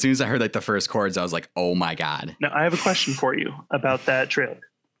freaking out. As soon as I heard like the first chords, I was like, oh my God. Now I have a question for you about that trailer.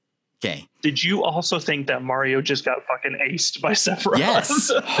 Okay. Did you also think that Mario just got fucking aced by Sephiroth?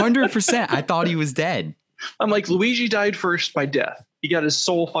 Yes, 100%. I thought he was dead. I'm like, Luigi died first by death. He got his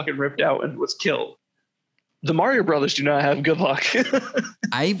soul fucking ripped out and was killed. The Mario brothers do not have good luck.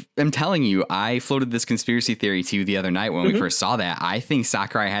 I am telling you, I floated this conspiracy theory to you the other night when we first saw that. I think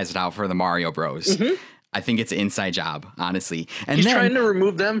Sakurai has it out for the Mario bros. I think it's an inside job, honestly. And he's trying to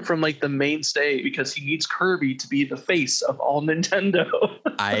remove them from like the mainstay because he needs Kirby to be the face of all Nintendo.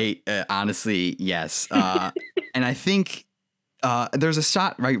 I honestly, yes. And I think there's a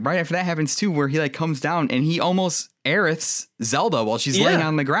shot right after that happens too, where he like comes down and he almost Aeriths Zelda while she's laying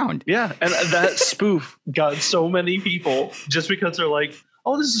on the ground. Yeah. And that spoof got so many people just because they're like,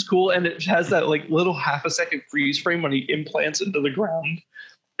 oh, this is cool. And it has that like little half a second freeze frame when he implants into the ground.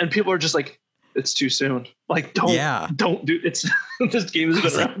 And people are just like, it's too soon. Like, don't do it's. This game has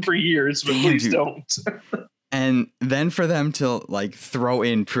been around for years, but please don't. And then for them to like throw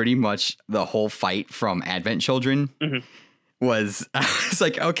in pretty much the whole fight from Advent Children was, it's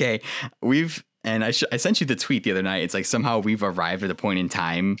like, okay, I sent you the tweet the other night. It's like somehow we've arrived at a point in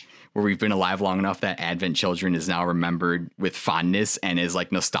time where we've been alive long enough that Advent Children is now remembered with fondness and is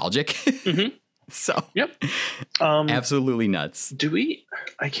like nostalgic. So absolutely nuts.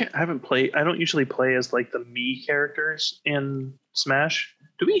 I don't usually play as like the Mii characters in Smash.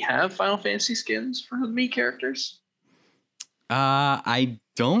 Do we have Final Fantasy skins for the Mii characters? I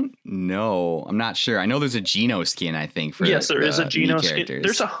don't know. I'm not sure. I know there's a Geno skin, I think. Yes, there is a Geno skin.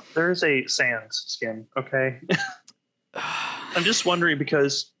 There's a Sans skin. Okay. I'm just wondering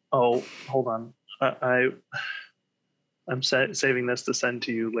because, hold on. I'm saving this to send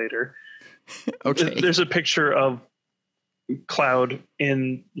to you later. Okay. There's a picture of Cloud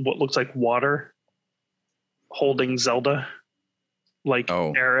in what looks like water holding Zelda like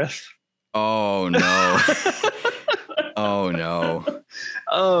Aerith. Oh no. Oh no.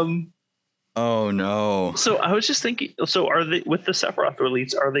 Oh no. So I was just thinking, so are they with the Sephiroth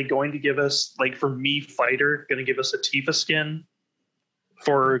release, are they going to give us like for Mii Fighter going to give us a Tifa skin?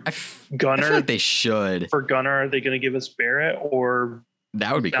 For Gunner? I feel like they should. For Gunner, are they going to give us Barrett or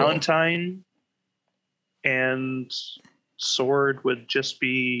that would be Valentine? Cool. And Sword would just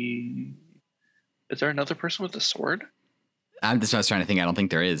be. Is there another person with a sword? I'm just trying to think. I don't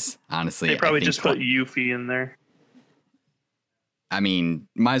think there is, honestly. They probably just put Yuffie in there. I mean,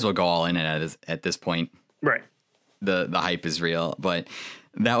 might as well go all in at this point. Right. The hype is real, but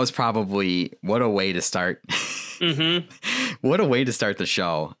that was probably what a way to start. What a way to start the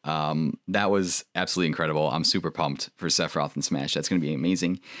show. That was absolutely incredible. I'm super pumped for Sephiroth and Smash. That's going to be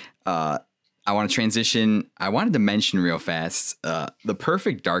amazing. I want to transition. I wanted to mention real fast the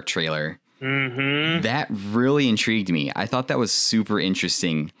Perfect Dark trailer. That really intrigued me. I thought that was super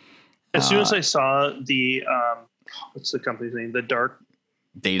interesting. As soon as I saw the what's the company's name? The Dark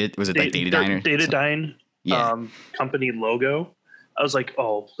Data, was it like Datadyne? Datadyne company logo. I was like,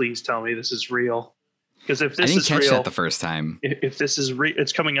 oh, please tell me this is real. Because if this is real, I didn't catch that the first time. If this is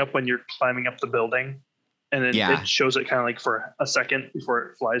it's coming up when you're climbing up the building, and then it shows it kind of like for a second before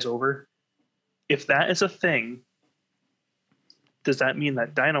it flies over. If that is a thing, does that mean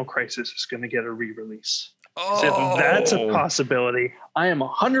that Dino Crisis is going to get a re-release? Oh. So if that's a possibility, I am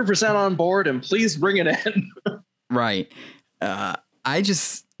 100% on board, and please bring it in. Right.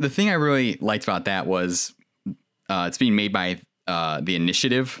 The thing I really liked about that was it's being made by The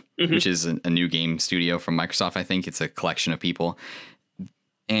Initiative, which is a new game studio from Microsoft. I think it's a collection of people.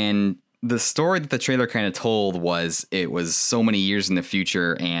 And the story that the trailer kind of told was it was so many years in the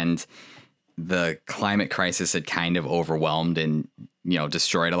future, and the climate crisis had kind of overwhelmed and,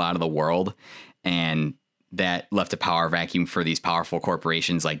 destroyed a lot of the world. And that left a power vacuum for these powerful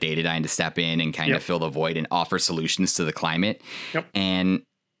corporations like Datadyne to step in and kind of fill the void and offer solutions to the climate. And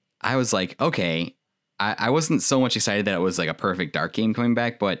I was like, okay, I wasn't so much excited that it was like a Perfect Dark game coming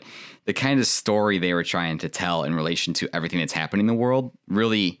back, but the kind of story they were trying to tell in relation to everything that's happening in the world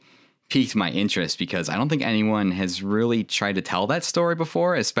really piqued my interest, because I don't think anyone has really tried to tell that story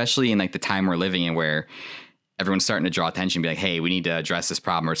before, especially in like the time we're living in where everyone's starting to draw attention and be like, hey, we need to address this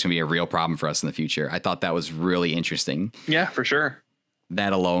problem, or it's going to be a real problem for us in the future. I thought that was really interesting. Yeah, for sure.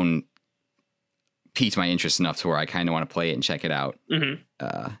 That alone piqued my interest enough to where I kind of want to play it and check it out.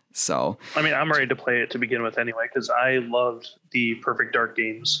 So, I mean, I'm ready to play it to begin with anyway, because I loved the Perfect Dark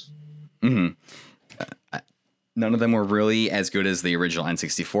games. None of them were really as good as the original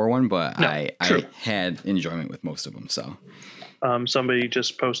N64 one, but No, I had enjoyment with most of them. So somebody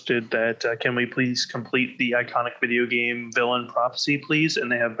just posted that can we please complete the iconic video game Villain Prophecy, please?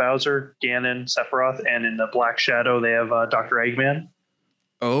 And they have Bowser, Ganon, Sephiroth, and in the Black Shadow they have Dr. Eggman.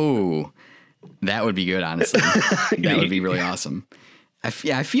 Oh, that would be good, honestly. That would be really awesome. I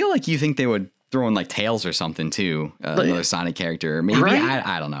feel like you think they would throw in like Tails or something too, another Sonic character. Maybe right?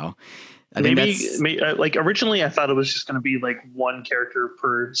 I don't know. Maybe like originally I thought it was just going to be like one character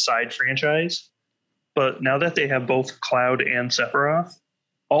per side franchise, but now that they have both Cloud and Sephiroth,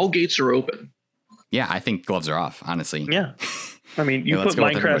 all gates are open. Yeah, I think gloves are off, honestly. Yeah. I mean, you put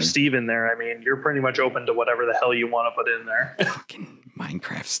Minecraft Steve in there. I mean, you're pretty much open to whatever the hell you want to put in there. Fucking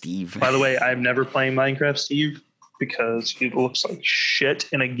Minecraft Steve. By the way, I'm never playing Minecraft Steve because it looks like shit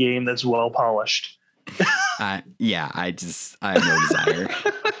in a game that's well polished. Yeah, I have no desire.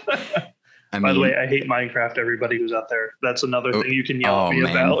 By the way, I hate Minecraft. Everybody who's out there, that's another thing you can yell at me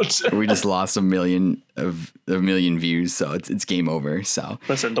about. We just lost a million views, so it's game over. So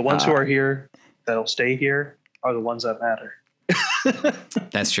listen, the ones who are here that'll stay here are the ones that matter.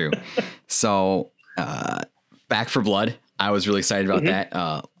 That's true. So Back 4 Blood, I was really excited about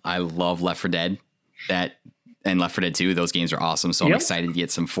that. I love Left 4 Dead. And Left 4 Dead 2, those games are awesome. So I'm excited to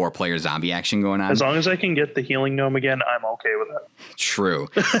get some 4-player zombie action going on. As long as I can get the healing gnome again, I'm okay with it. True.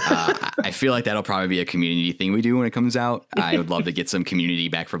 I feel like that'll probably be a community thing we do when it comes out. I would love to get some community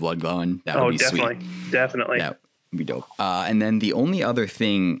Back 4 Blood going. That would be sweet. Definitely. That would be dope. And then the only other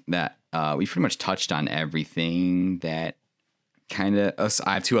thing that we pretty much touched on everything that kind of,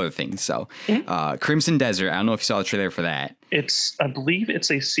 I have 2 other things. So Crimson Desert, I don't know if you saw the trailer for that. I believe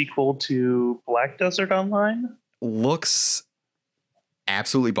it's a sequel to Black Desert Online. Looks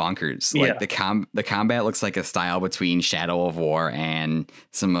absolutely bonkers. Like the combat looks like a style between Shadow of War and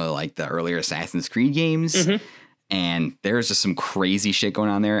some of like the earlier Assassin's Creed games. And there's just some crazy shit going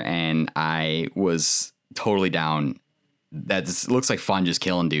on there. And I was totally down. That looks like fun, just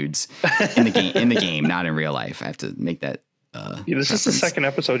killing dudes in the game, not in real life. I have to make that. This is the second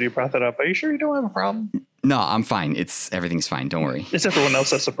episode you brought that up. Are you sure you don't have a problem? No, I'm fine. Everything's fine. Don't worry. It's everyone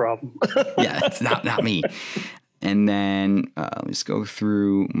else that's a problem. Yeah, it's not me. And then let me just go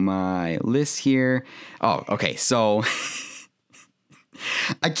through my list here. Oh, okay. So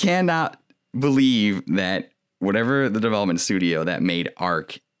I cannot believe that whatever the development studio that made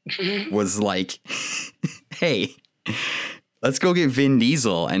Ark was like, hey, let's go get Vin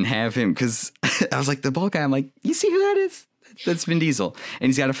Diesel and have him. Because I was like, the bald guy, I'm like, you see who that is? That's Vin Diesel. And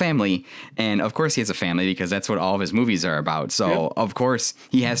he's got a family. And of course he has a family because that's what all of his movies are about. So of course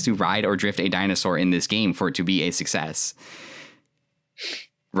he has to ride or drift a dinosaur in this game for it to be a success.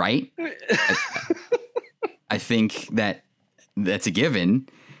 Right? I think that's a given.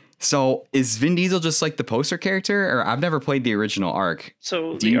 So is Vin Diesel just like the poster character? Or I've never played the original Ark.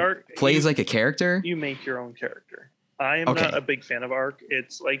 So the Ark plays like a character? You make your own character. I am not a big fan of Ark.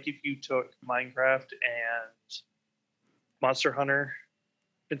 It's like if you took Minecraft and Monster Hunter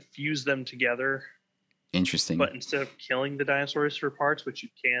and fuse them together. Interesting. But instead of killing the dinosaurs for parts, which you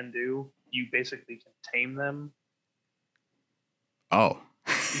can do, you basically can tame them. Oh.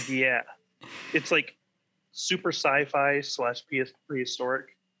 Yeah. It's like super sci-fi /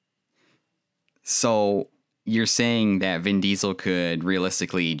 prehistoric. So you're saying that Vin Diesel could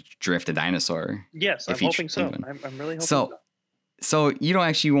realistically drift a dinosaur? Yes, I'm hoping so. I'm really hoping so. So you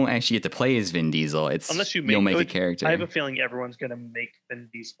won't actually get to play as Vin Diesel. It's unless you'll make a character. I have a feeling everyone's gonna make Vin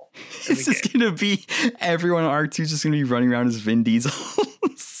Diesel. This is gonna be everyone on Ark 2 is just gonna be running around as Vin Diesel.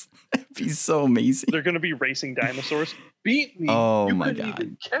 That'd be so amazing. They're gonna be racing dinosaurs. Beat me! Oh my god!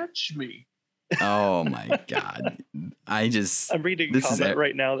 Even catch me! Oh my god! I'm reading a comment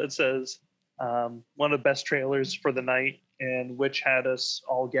right now that says one of the best trailers for the night, and which had us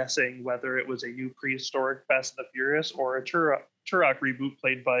all guessing whether it was a new prehistoric Fast and the Furious or a Turok reboot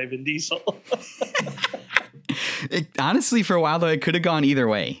played by Vin Diesel. Honestly, for a while though, it could have gone either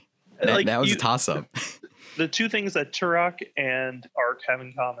way. That was a toss-up. The 2 things that Turok and Ark have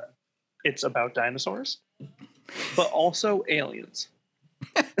in common: it's about dinosaurs, but also aliens.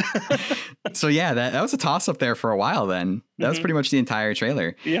 So yeah, that was a toss-up there for a while. Then that was pretty much the entire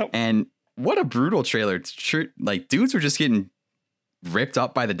trailer. Yep. And what a brutal trailer! Like dudes were just getting ripped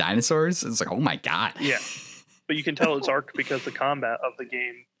up by the dinosaurs. It's like, oh my god. Yeah. But you can tell it's Ark because the combat of the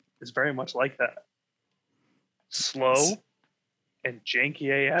game is very much like that. Slow and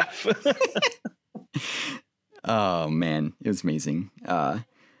janky AF. Oh, man. It was amazing. Other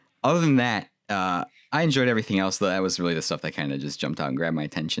than that, I enjoyed everything else, though. That was really the stuff that kind of just jumped out and grabbed my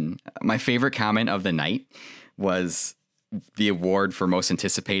attention. My favorite comment of the night was the award for most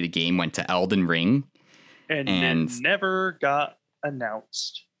anticipated game went to Elden Ring. And it never got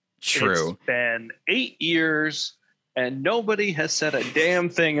announced. True. It's been 8 years and nobody has said a damn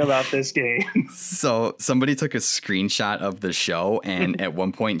thing about this game. So somebody took a screenshot of the show, and at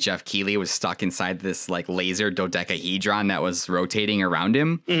one point Jeff Keighley was stuck inside this like laser dodecahedron that was rotating around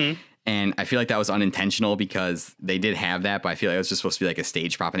him. Mm-hmm. And I feel like that was unintentional because they did have that, but I feel like it was just supposed to be like a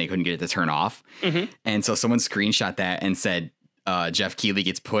stage prop and they couldn't get it to turn off. Mm-hmm. And so someone screenshot that and said, Jeff Keighley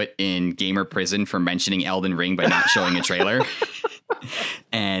gets put in gamer prison for mentioning Elden Ring but not showing a trailer.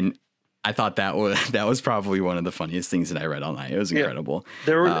 And I thought that was probably one of the funniest things that I read all night. It was incredible.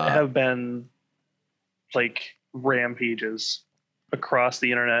 There have been like rampages across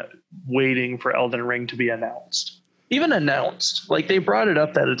the internet waiting for Elden Ring to be announced. Even announced, like they brought it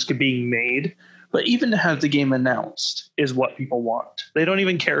up that it's being made, but even to have the game announced is what people want. They don't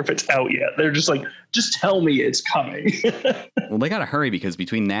even care if it's out yet. They're just like, just tell me it's coming. Well, they got to hurry because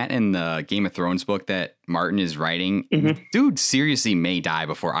between that and the Game of Thrones book that Martin is writing, dude seriously may die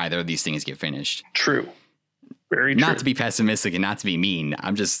before either of these things get finished. True. Very true. Not to be pessimistic and not to be mean.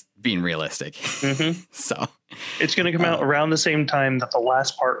 I'm just being realistic. So it's going to come out around the same time that the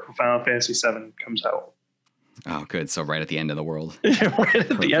last part of Final Fantasy VII comes out. Oh, good. So right at the end of the world. Right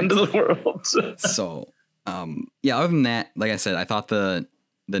at the end of the world. So, other than that, like I said, I thought the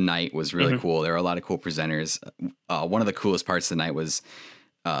night was really cool. There were a lot of cool presenters. One of the coolest parts of the night was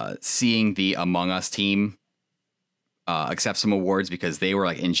seeing the Among Us team accept some awards because they were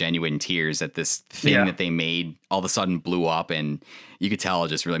like in genuine tears that this thing that they made all of a sudden blew up, and you could tell it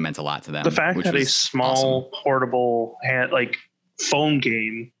just really meant a lot to them. The fact that a small portable phone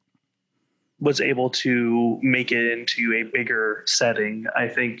game was able to make it into a bigger setting, I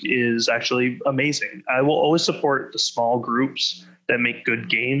think is actually amazing. I will always support the small groups that make good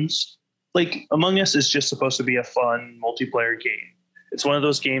games. Like Among Us is just supposed to be a fun multiplayer game. It's one of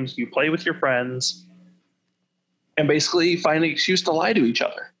those games you play with your friends and basically find an excuse to lie to each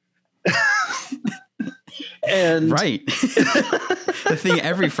other. And right. The thing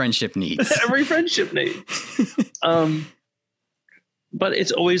every friendship needs. Every friendship needs. But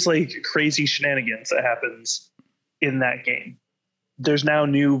it's always like crazy shenanigans that happens in that game. There's now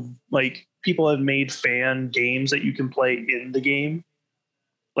new, like people have made fan games that you can play in the game,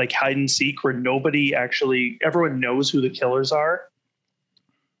 like hide and seek, where everyone knows who the killers are,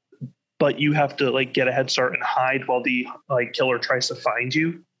 but you have to like get a head start and hide while the like killer tries to find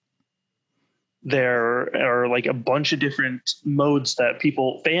you. There are like a bunch of different modes that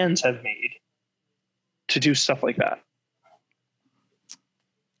fans have made to do stuff like that.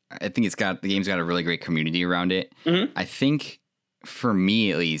 I think the game's got a really great community around it. Mm-hmm. I think for me,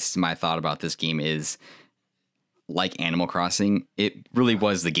 at least, my thought about this game is like Animal Crossing. It really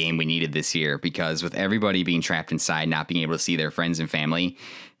was the game we needed this year because with everybody being trapped inside, not being able to see their friends and family,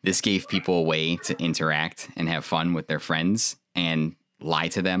 this gave people a way to interact and have fun with their friends and lie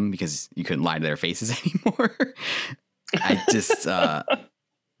to them because you couldn't lie to their faces anymore.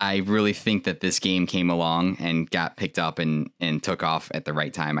 I really think that this game came along and got picked up and took off at the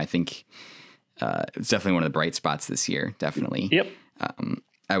right time. I think it's definitely one of the bright spots this year. Definitely. Yep.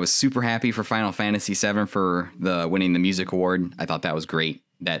 I was super happy for Final Fantasy VII for winning the music award. I thought that was great.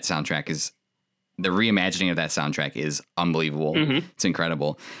 That soundtrack the reimagining of that soundtrack is unbelievable. Mm-hmm. It's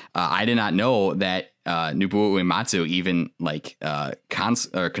incredible. I did not know that Nobuo Uematsu even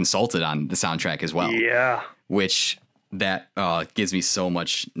consulted on the soundtrack as well. Yeah. Which that gives me so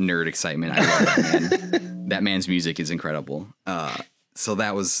much nerd excitement. I love that man. That man's music is incredible. So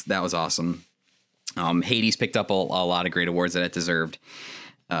that was awesome. Hades picked up a lot of great awards that it deserved.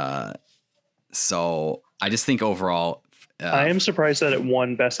 So I just think overall, I am surprised that it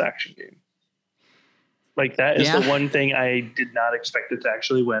won Best Action Game. Like that is the one thing I did not expect it to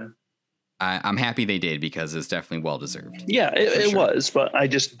actually win. I'm happy they did because it's definitely well deserved. Yeah, it was, but I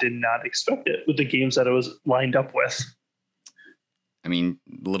just did not expect it with the games that it was lined up with. I mean,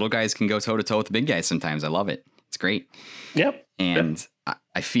 little guys can go toe to toe with the big guys sometimes. I love it. It's great. Yep. And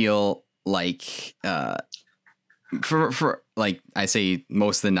I feel like for like I say,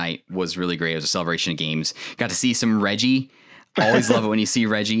 most of the night was really great. It was a celebration of games. Got to see some Reggie. Always love it when you see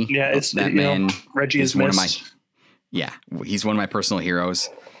Reggie. Yeah, it's that man. Reggie is one of my. Yeah, he's one of my personal heroes.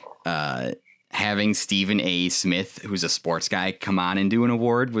 Having Stephen A. Smith, who's a sports guy, come on and do an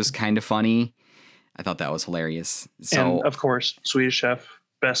award was kind of funny. I thought that was hilarious. So, and of course, Swedish Chef,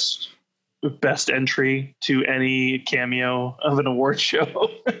 best entry to any cameo of an award show.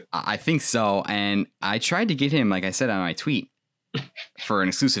 I think so. And I tried to get him, like I said on my tweet, for an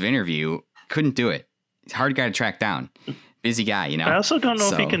exclusive interview. Couldn't do it. He's a hard guy to track down. Busy guy, you know. I also don't know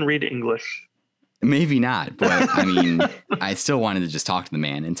if he can read English. Maybe not, but I mean, I still wanted to just talk to the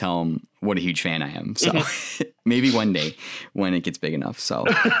man and tell him what a huge fan I am. So maybe one day when it gets big enough. So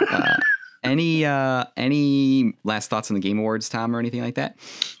any last thoughts on the Game Awards, Tom, or anything like that?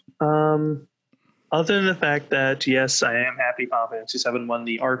 Other than the fact that, yes, I am happy Final Fantasy VII won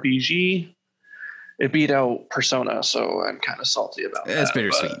the RPG. It beat out Persona, so I'm kind of salty about that. It's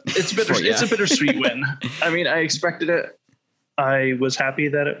bittersweet. It's a bittersweet win. I mean, I expected it. I was happy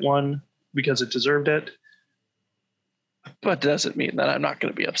that it won because it deserved it. But it doesn't mean that I'm not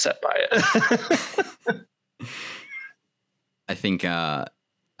going to be upset by it. I think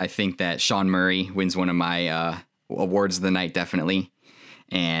that Sean Murray wins one of my awards of the night, definitely.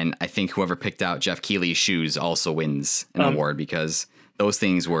 And I think whoever picked out Jeff Keighley's shoes also wins an award, because those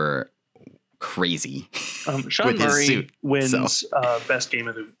things were crazy. Sean Murray wins Best Game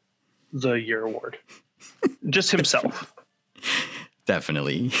of the Year award. Just himself.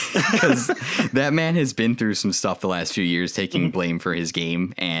 Definitely. Because that man has been through some stuff the last few years, taking blame for his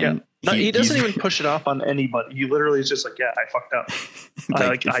game. And he doesn't even push it off on anybody. He literally is just like, yeah, I fucked up.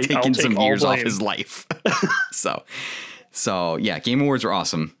 It's taking some years off his life. So yeah, Game Awards are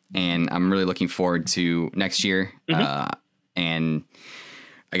awesome. And I'm really looking forward to next year. And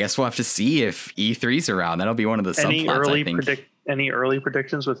I guess we'll have to see if E3's around. That'll be one of the subplots, I think. Any early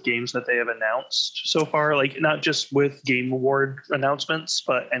predictions with games that they have announced so far? Like, not just with Game Award announcements,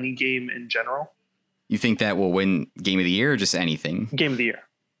 but any game in general? You think that will win Game of the Year or just anything? Game of the Year.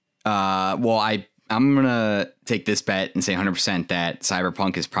 Well, I'm going to take this bet and say 100% that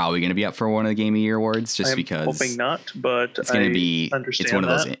Cyberpunk is probably going to be up for one of the Game of the Year awards, just because. Hoping not, but it's going to be. Understand it's one of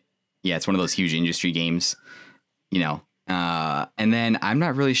those. Yeah, it's one of those huge industry games, you know. And then I'm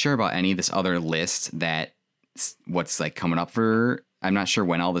not really sure about any of this other list that what's like coming up for. I'm not sure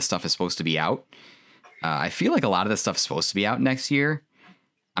when all this stuff is supposed to be out. I feel like a lot of this stuff is supposed to be out next year.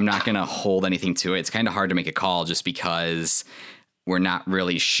 I'm not going to hold anything to it. It's kind of hard to make a call just because we're not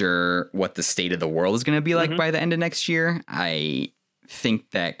really sure what the state of the world is going to be like by the end of next year. I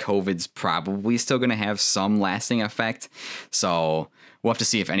think that COVID's probably still going to have some lasting effect. So we'll have to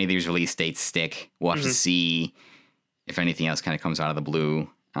see if any of these release dates stick. We'll have to see if anything else kind of comes out of the blue.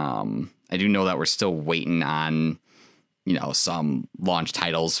 I do know that we're still waiting on, you know, some launch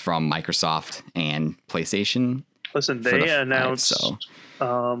titles from Microsoft and PlayStation. Listen, they announced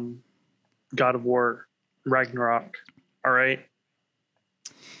God of War Ragnarok. All right.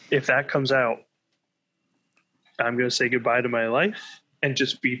 If that comes out, I'm going to say goodbye to my life and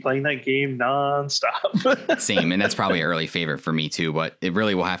just be playing that game nonstop. Same. And that's probably an early favorite for me too, but it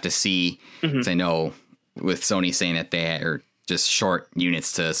really will have to see, because I know with Sony saying that they are just short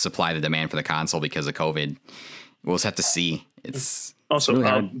units to supply the demand for the console because of COVID. We'll just have to see. It's also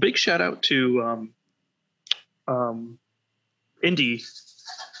really big shout out to indie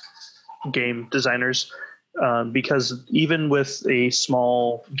game designers, because even with a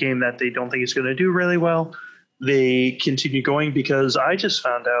small game that they don't think is going to do really well, they continue going, because I just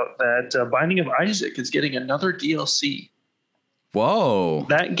found out that Binding of Isaac is getting another DLC. Whoa.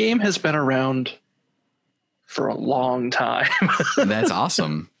 That game has been around for a long time. That's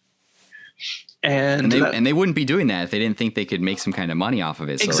awesome. And they wouldn't be doing that if they didn't think they could make some kind of money off of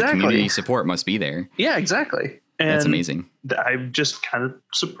it. So exactly. Community support must be there. Yeah, exactly. And that's amazing. I'm just kind of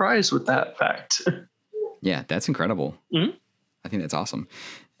surprised with that fact. Yeah, that's incredible. I think that's awesome.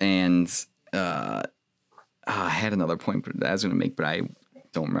 And I had another point that I was going to make, but I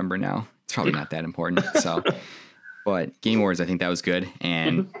don't remember now. It's probably not that important. So, but Game Awards, I think that was good.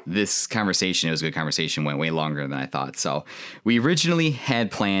 And this conversation, it was a good conversation, went way longer than I thought. So we originally had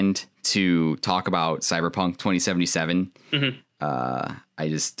planned to talk about Cyberpunk 2077. I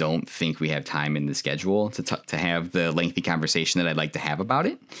just don't think we have time in the schedule to have the lengthy conversation that I'd like to have about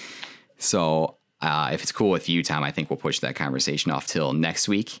it. So if it's cool with you, Tom, I think we'll push that conversation off till next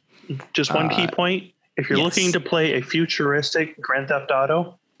week. Just one key point. If you're looking to play a futuristic Grand Theft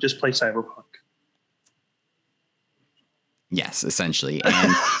Auto, just play Cyberpunk. Yes, essentially.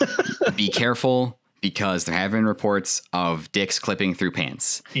 And be careful, because there have been reports of dicks clipping through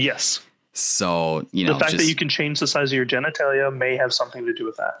pants. Yes. So, you know, the fact that you can change the size of your genitalia may have something to do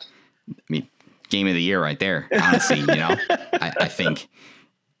with that. I mean, Game of the Year right there, honestly. You know, I think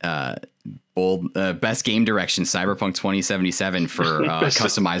best game direction, Cyberpunk 2077 for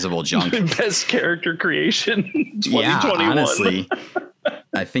customizable junk. Best character creation 2021. Yeah, honestly.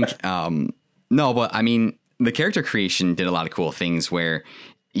 I think no, but I mean, the character creation did a lot of cool things where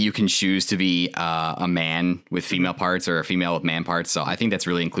you can choose to be a man with female parts or a female with man parts. So I think that's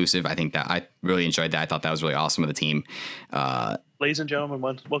really inclusive. I think that I really enjoyed that. I thought that was really awesome of the team. Ladies and gentlemen,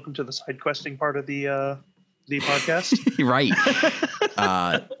 welcome to the side questing part of the podcast. Right.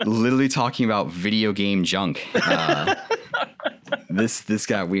 Literally talking about video game junk. This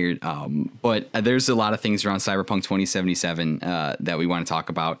got weird. But there's a lot of things around Cyberpunk 2077 that we want to talk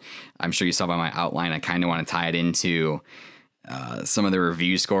about. I'm sure you saw by my outline. I kind of want to tie it into some of the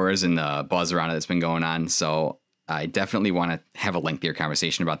review scores and the buzz around it that's been going on. So I definitely want to have a lengthier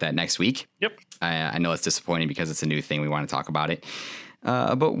conversation about that next week. Yep. I know it's disappointing because it's a new thing. We want to talk about it.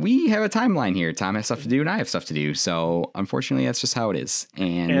 But we have a timeline here. Tom has stuff to do and I have stuff to do. So unfortunately, that's just how it is.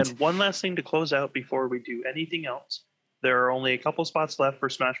 And one last thing to close out before we do anything else. There are only a couple spots left for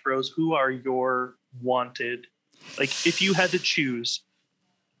Smash Bros. Who are your wanted? Like, if you had to choose,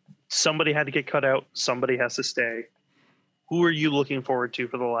 somebody had to get cut out, somebody has to stay. Who are you looking forward to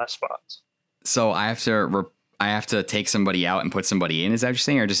for the last spots? So I have to take somebody out and put somebody in. Is that what you're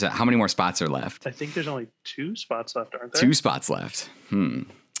saying? Or just how many more spots are left? I think there's only 2 spots left, aren't there? 2 spots left.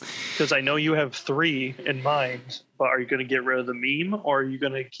 Because I know you have 3 in mind, but are you going to get rid of the meme or are you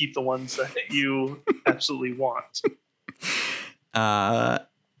going to keep the ones that you absolutely want? I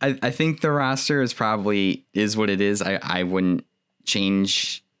think the roster is what it is. I wouldn't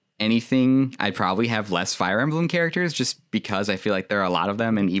change anything. I'd probably have less Fire Emblem characters just because I feel like there are a lot of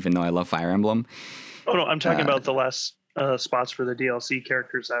them. And even though I love Fire Emblem. Oh, no, I'm talking about the last spots for the DLC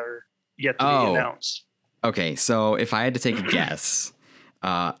characters that are yet to be announced. Okay, so if I had to take a guess,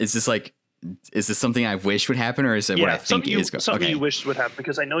 is this something I wish would happen or is it what I think is going to happen? Something you wish would happen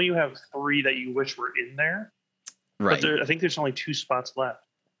because I know you have 3 that you wish were in there. Right. But I think there's only 2 spots left,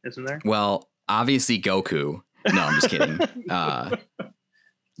 isn't there? Well, obviously Goku. No, I'm just kidding.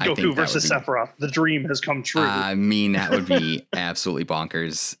 Goku versus Sephiroth. The dream has come true. I mean, that would be absolutely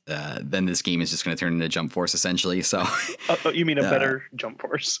bonkers. Then this game is just going to turn into Jump Force, essentially. So, you mean a better Jump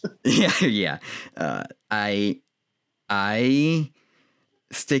Force? Yeah. I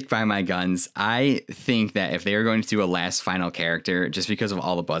stick by my guns. I think that if they are going to do a last final character, just because of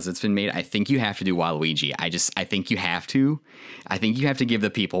all the buzz that's been made, I think you have to do Waluigi. I think you have to. I think you have to give the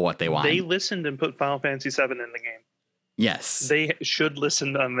people what they want. They listened and put Final Fantasy VII in the game. Yes. They should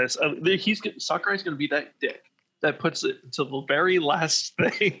listen on this. Sakurai's going to be that dick that puts it to the very last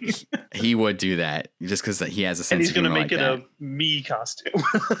thing. He would do that just because he has a sense of humor. And he's going to make it a me costume.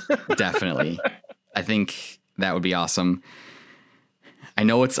 Definitely. I think that would be awesome. I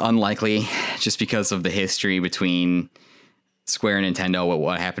know it's unlikely just because of the history between Square and Nintendo.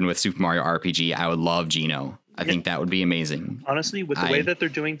 What happened with Super Mario RPG. I would love Geno. I think that would be amazing. Honestly, with the way that they're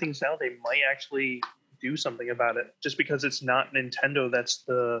doing things now, they might actually do something about it just because it's not Nintendo.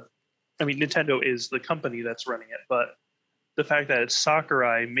 Nintendo is the company that's running it, but the fact that it's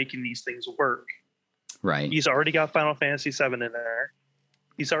Sakurai making these things work. Right. He's already got Final Fantasy VII in there.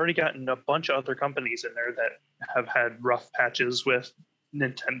 He's already gotten a bunch of other companies in there that have had rough patches with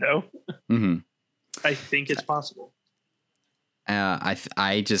Nintendo. Mm-hmm. I think it's possible. I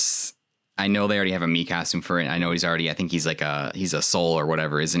know they already have a Mii costume for it. I know he's he's a soul or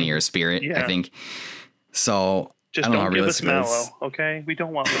whatever, isn't he? Or a spirit, yeah. I think. So just don't give us Mallow, okay? We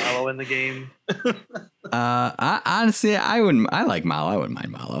don't want Mallow in the game. Honestly, I like Mallow. I wouldn't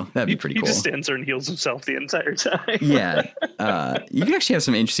mind Mallow. That'd be pretty cool. He just stands there and heals himself the entire time. Yeah. You could actually have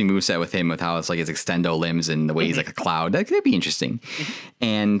some interesting moveset with him with how it's like his extendo limbs and the way he's like a cloud. That could be interesting.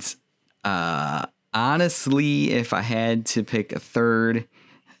 And honestly, if I had to pick a third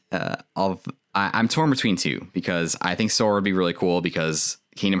I'm torn between 2 because I think Sora would be really cool because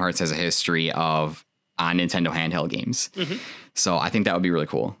Kingdom Hearts has a history of on Nintendo handheld games. Mm-hmm. So I think that would be really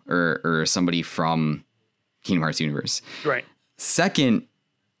cool. Or somebody from Kingdom Hearts universe. Right. Second,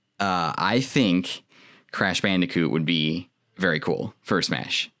 I think Crash Bandicoot would be very cool for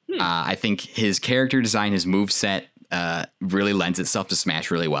Smash. I think his character design, his moveset really lends itself to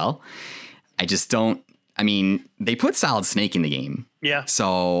Smash really well. I just don't. I mean, they put Solid Snake in the game. Yeah.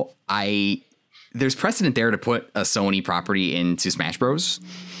 So there's precedent there to put a Sony property into Smash Bros.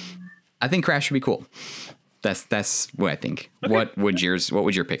 I think Crash would be cool. That's what I think. Okay. What would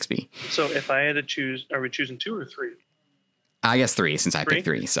your picks be? So if I had to choose, are we choosing 2 or 3? I guess 3 since I picked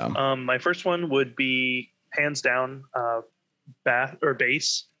 3. So my first one would be hands down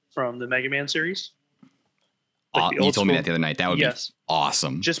Bass from the Mega Man series. Like you told me that the other night. That would be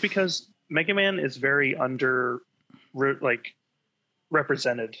awesome. Just because Mega Man is very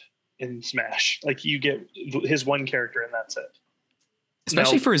represented in Smash. Like you get his one character and that's it.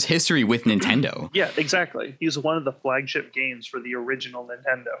 Especially for his history with Nintendo. Yeah, exactly. He's one of the flagship games for the original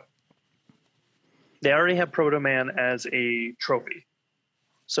Nintendo. They already have Proto Man as a trophy.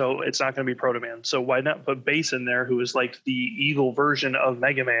 So it's not going to be Proto Man. So why not put Bass in there, who is like the evil version of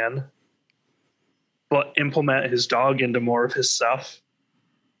Mega Man, but implement his dog into more of his stuff?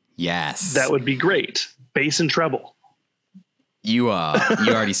 Yes. That would be great. Bass and treble. You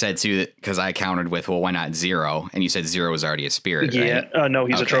already said too that because I countered with, well, why not Zero? And you said Zero was already a spirit. Yeah. Right? No,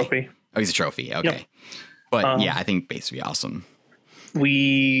 he's a trophy. Oh, he's a trophy. Okay. Yep. But I think base would be awesome.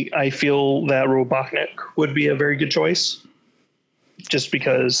 I feel that Robotnik would be a very good choice. Just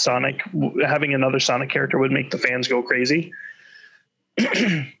because having another Sonic character would make the fans go crazy.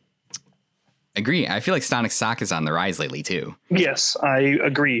 Agree. I feel like Sonic Sock is on the rise lately too. Yes, I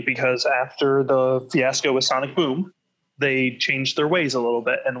agree, because after the fiasco with Sonic Boom, they changed their ways a little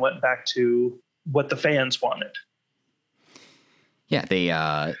bit and went back to what the fans wanted. Yeah, they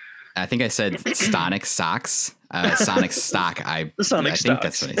I think I said Sonic Socks, Sonic Stock. I think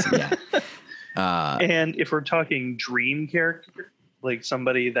that's what I said. Yeah. And if we're talking dream character, like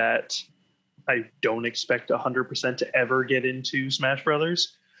somebody that I don't expect 100% to ever get into Smash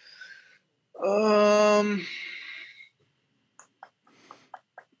Brothers. How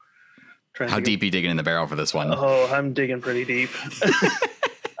deep are you digging in the barrel for this one? Oh, I'm digging pretty deep.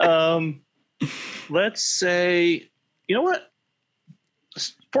 Let's say, you know what?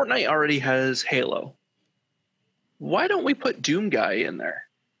 Fortnite already has Halo. Why don't we put Doom Guy in there?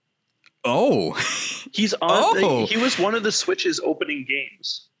 Oh, he's on. He was one of the Switch's opening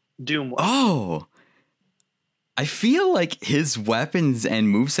games. Doom was. Oh, I feel like his weapons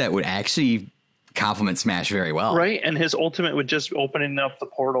and moveset would actually complement Smash very well. Right, and his ultimate would just open up the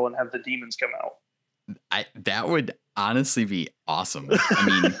portal and have the demons come out. That would honestly be awesome. I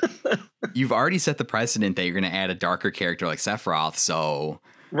mean, you've already set the precedent that you're going to add a darker character like Sephiroth, so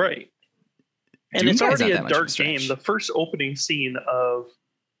right. And it's already a dark game. The first opening scene of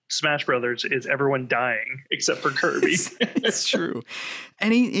Smash Brothers is everyone dying except for Kirby. It's true.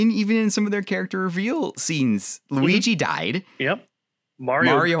 And even in some of their character reveal scenes, Luigi died. Yep.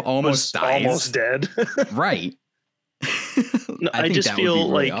 Mario almost dies. Almost dead. Right. I just feel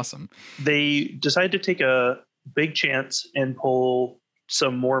really like awesome. They decided to take a big chance and pull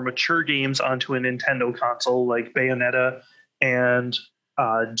some more mature games onto a Nintendo console like Bayonetta and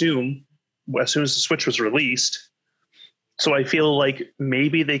Doom as soon as the Switch was released. So I feel like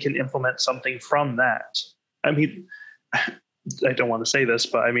maybe they can implement something from that. I mean, I don't want to say this,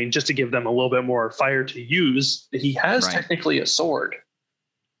 but I mean, just to give them a little bit more fire to use, he has technically a sword.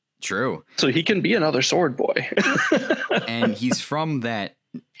 True. So he can be another sword boy. And he's from that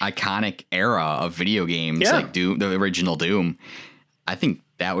iconic era of video games, like Doom, the original Doom. I think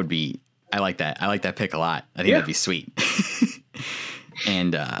that would be, I like that. I like that pick a lot. I think that'd be sweet.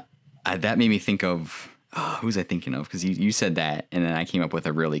 And that made me think of, who was I thinking of? Because you said that, and then I came up with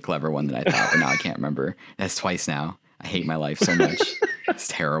a really clever one that I thought, but now I can't remember. That's twice now. I hate my life so much. It's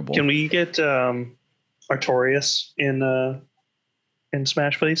terrible. Can we get Artorias in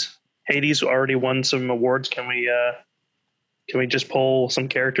Smash, please? Hades already won some awards. Can we just pull some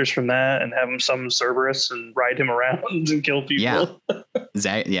characters from that and have him summon Cerberus and ride him around and kill people? Yeah.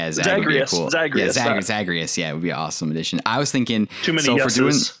 Zagreus would be cool. Zagreus. Yeah, it would be an awesome addition. I was thinking, too many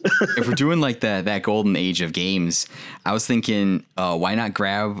yeses. if we're doing like that golden age of games, I was thinking, why not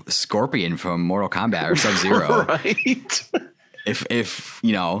grab Scorpion from Mortal Kombat or Sub-Zero? Right. If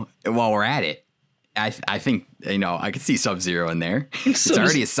while we're at it, I think I could see Sub-Zero in there. It's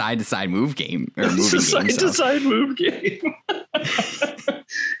already a side-to-side move game or moving game. Side-to-side move game.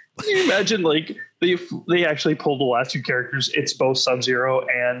 Can you imagine, like, they actually pulled the last two characters? It's both Sub-Zero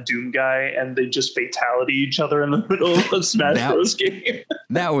and Doom Guy, and they just fatality each other in the middle of a Smash Bros. Game.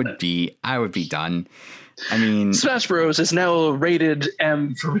 I would be done. I mean, Smash Bros. Is now rated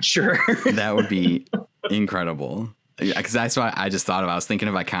M for mature. That would be incredible. Because that's what I just thought of. I was thinking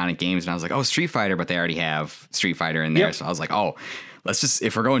of iconic games, and I was like, oh, Street Fighter, but they already have Street Fighter in there. Yep. So I was like, oh,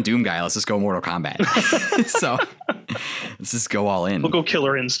 if we're going Doom Guy, let's just go Mortal Kombat. So let's just go all in. We'll go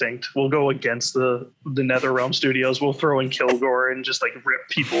Killer Instinct. We'll go against the NetherRealm Studios. We'll throw in Kilgore and just like rip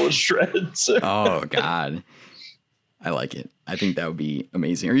people to shreds. Oh, God. I like it. I think that would be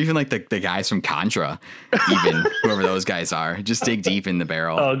amazing. Or even like the guys from Contra, even whoever those guys are. Just dig deep in the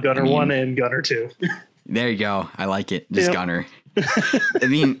barrel. Gunner 1 and Gunner 2. There you go. I like it. Just Gunner. I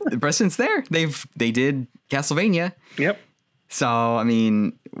mean, the precedent's there. They did Castlevania. Yep. So, I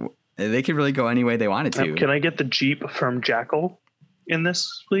mean, they could really go any way they wanted to. Can I get the Jeep from Jackal in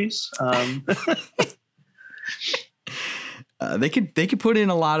this, please? They could put in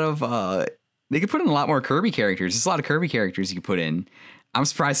a lot of more Kirby characters. There's a lot of Kirby characters you could put in. I'm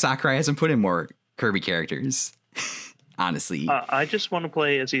surprised Sakurai hasn't put in more Kirby characters. Honestly, I just want to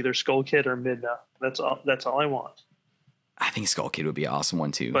play as either Skull Kid or Midna. That's all I want. I think Skull Kid would be an awesome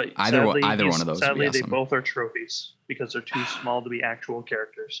one too. But either one of those. Sadly, would be awesome. They both are trophies because they're too small to be actual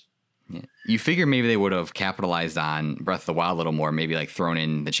characters. Yeah. You figure maybe they would have capitalized on Breath of the Wild a little more. Maybe like thrown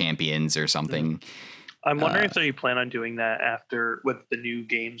in the champions or something. I'm wondering if they plan on doing that after with the new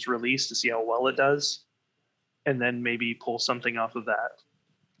games release to see how well it does, and then maybe pull something off of that.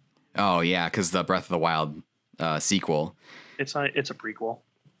 Oh yeah, because the Breath of the Wild sequel. It's not. It's a prequel.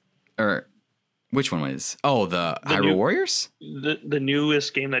 Or which one was? Oh, the Hyrule Warriors. The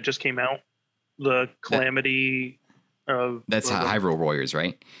newest game that just came out, the Calamity. That's Hyrule Warriors,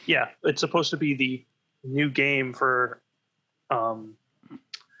 right? Yeah, it's supposed to be the new game for Breath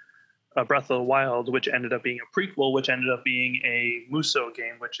of the Wild, which ended up being a prequel, which ended up being a Musou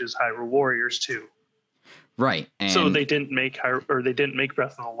game, which is Hyrule Warriors 2. Right. And so they didn't make Breath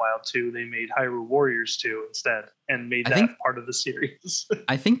of the Wild 2. They made Hyrule Warriors 2 instead, and made that part of the series.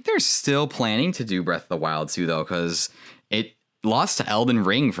 I think they're still planning to do Breath of the Wild 2 though, because it lost to Elden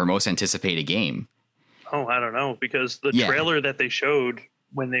Ring for most anticipated game. Oh, I don't know, because the trailer that they showed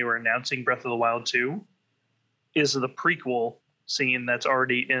when they were announcing Breath of the Wild 2 is the prequel scene that's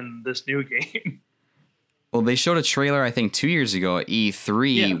already in this new game. Well, they showed a trailer, I think, 2 years ago at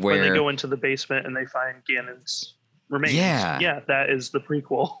E3 where they go into the basement and they find Ganon's remains. Yeah, that is the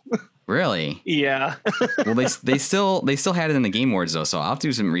prequel. Really? Yeah. Well, they still had it in the Game Awards though, so I'll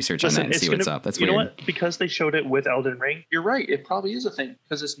do some research on that and see what's up. That's weird. You know what? Because they showed it with Elden Ring, you're right. It probably is a thing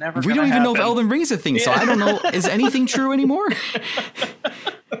because it's never. We don't even know if Elden Ring is a thing, so I don't know. Is anything true anymore?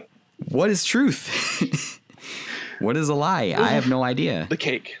 What is truth? What is a lie? I have no idea. The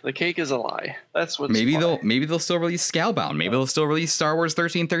cake is a lie. That's what. Maybe they'll still release Scalebound. Maybe they'll still release Star Wars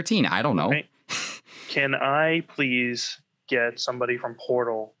 1313. I don't know. Right. Can I please get somebody from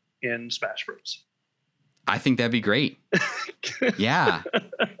Portal in Smash Bros? I think that'd be great. Yeah.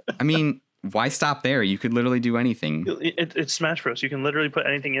 I mean, why stop there? You could literally do anything. It's Smash Bros. You can literally put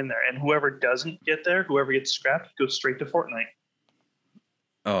anything in there, and whoever doesn't get there, whoever gets scrapped, goes straight to Fortnite.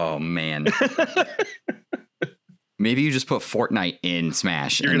 Oh man. Maybe you just put Fortnite in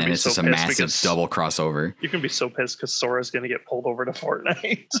Smash, and then it's just a massive double crossover. You can be so pissed because Sora's going to get pulled over to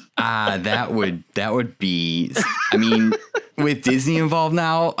Fortnite. That would be. I mean, with Disney involved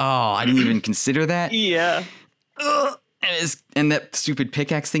now, I didn't even consider that. Yeah. And that stupid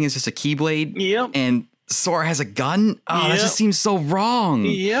pickaxe thing is just a keyblade. Yep. And Sora has a gun. That just seems so wrong.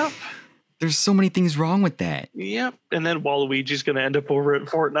 Yep. There's so many things wrong with that. Yep. And then Waluigi's going to end up over at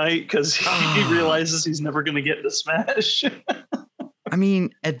Fortnite because he realizes he's never going to get to Smash. I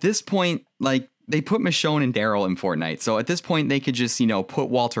mean, at this point, like, they put Michonne and Daryl in Fortnite. So at this point, they could just, put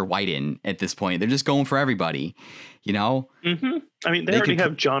Walter White in at this point. They're just going for everybody, Mm-hmm. I mean, they already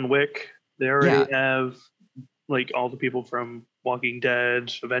have John Wick. They already have, like, all the people from Walking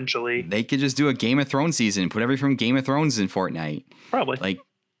Dead eventually. They could just do a Game of Thrones season, put everybody from Game of Thrones in Fortnite. Probably.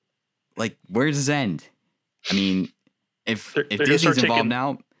 Like, where does this end? I mean, if Disney's involved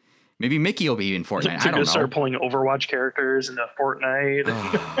now, maybe Mickey will be in Fortnite. I don't know. Start pulling Overwatch characters into Fortnite.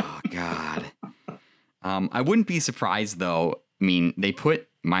 Oh, God. I wouldn't be surprised, though. I mean, they put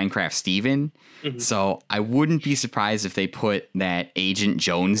Minecraft Steve in, so I wouldn't be surprised if they put that Agent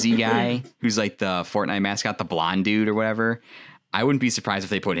Jonesy guy, who's like the Fortnite mascot, the blonde dude or whatever. I wouldn't be surprised if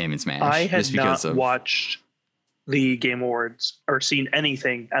they put him in Smash. I had not watched the Game Awards or seen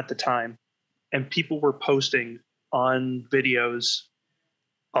anything at the time, and people were posting on videos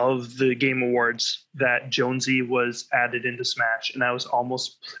of the Game Awards that Jonesy was added into Smash, and I was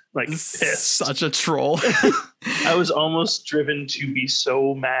almost pissed. Such a troll. I was almost driven to be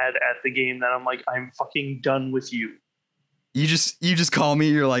so mad at the game that I'm like, I'm fucking done with you. You just call me.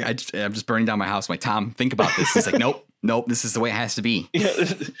 You're like, I'm just burning down my house. I'm like, Tom, think about this. He's like, nope. This is the way it has to be. Yeah,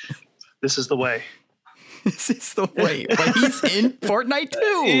 this is the way. This is the way. But he's in Fortnite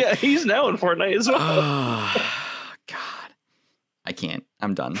too. Yeah, he's now in Fortnite as well. Oh, God. I can't.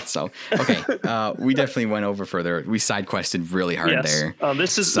 I'm done. So, okay. We definitely went over further. We side quested really hard there.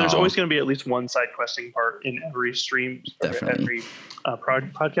 There's always going to be at least one side questing part in every stream, every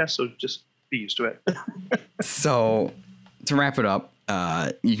podcast. So just be used to it. So to wrap it up,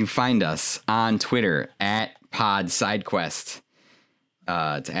 you can find us on Twitter at PodSideQuest.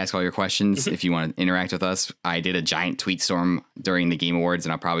 To ask all your questions. If you want to interact with us, I did a giant tweet storm during the Game Awards,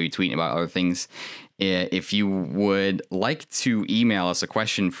 and I'll probably be tweeting about other things. If you would like to email us a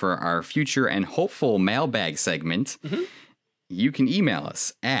question for our future and hopeful mailbag segment, you can email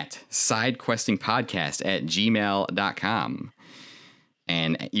us at sidequestingpodcast@gmail.com.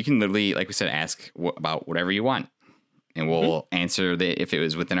 And you can literally, like we said, ask about whatever you want, and we'll answer if it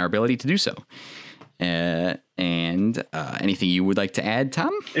was within our ability to do so. And anything you would like to add,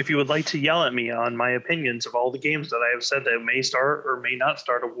 Tom? If you would like to yell at me on my opinions of all the games that I have said that may start or may not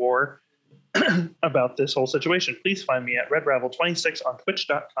start a war about this whole situation, please find me at RedRavel26 on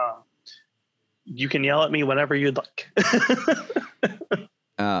Twitch.com. You can yell at me whenever you'd like.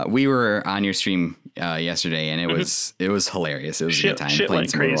 We were on your stream yesterday, and it was hilarious. It was a good time. Shit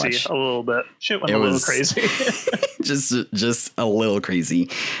went crazy a little bit. Shit went a little crazy. just a little crazy.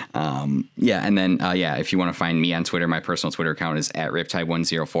 Yeah, and then if you want to find me on Twitter, my personal Twitter account is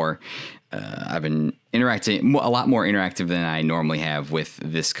 @Riptide104. I've been interacting a lot more interactive than I normally have with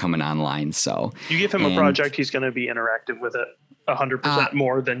this coming online. So you give him a project, he's going to be interactive with it 100%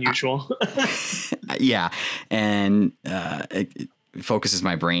 more than usual. Yeah, and it focuses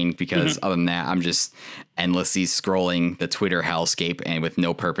my brain because other than that, I'm just endlessly scrolling the Twitter hellscape and with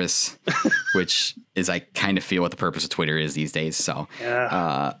no purpose, which is I kind of feel what the purpose of Twitter is these days. So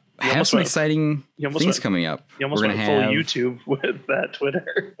I have some exciting things coming up. You almost went full YouTube with that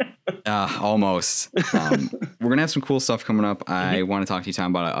Twitter. Almost. We're going to have some cool stuff coming up. I want to talk to you,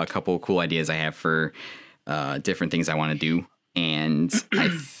 Tom, about a couple of cool ideas I have for different things I want to do. And I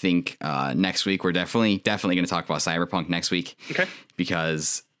think next week we're definitely going to talk about Cyberpunk next week. Okay.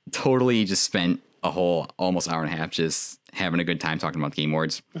 Because totally just spent a whole almost hour and a half just having a good time talking about Game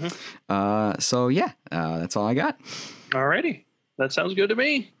Awards. So that's all I got. Alrighty. That sounds good to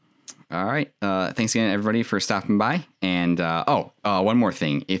me. All right. Thanks again, everybody, for stopping by. And one more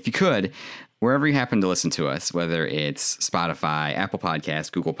thing. If you could, wherever you happen to listen to us, whether it's Spotify, Apple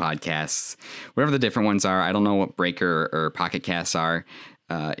Podcasts, Google Podcasts, whatever the different ones are, I don't know what Breaker or Pocket Casts are.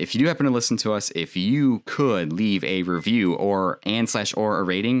 If you do happen to listen to us, if you could leave a review or a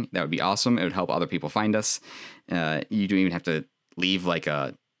rating, that would be awesome. It would help other people find us. You don't even have to leave like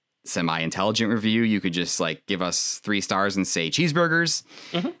a semi-intelligent review. You could just like give us 3 stars and say cheeseburgers.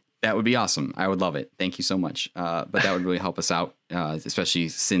 That would be awesome. I would love it. Thank you so much. But that would really help us out, especially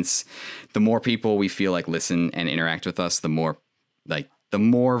since the more people we feel like listen and interact with us, the more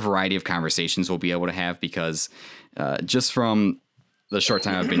variety of conversations we'll be able to have, because just from the short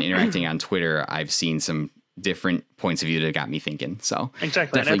time I've been interacting on Twitter, I've seen some different points of view that got me thinking. So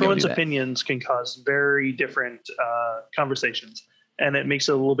exactly. And everyone's opinions can cause very different conversations, and it makes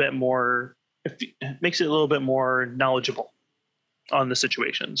it a little bit more knowledgeable on the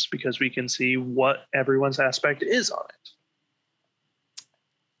situations, because we can see what everyone's aspect is on it.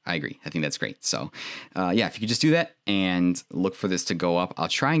 I agree. I think that's great. So, if you could just do that and look for this to go up. I'll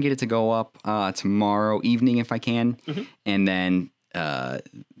try and get it to go up tomorrow evening if I can. And then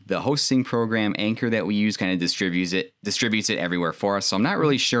the hosting program Anchor that we use kind of distributes it everywhere for us. So I'm not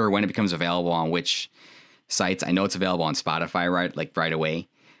really sure when it becomes available on which sites. I know it's available on Spotify right away.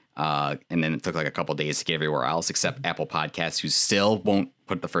 And then it took like a couple days to get everywhere else except Apple Podcasts, who still won't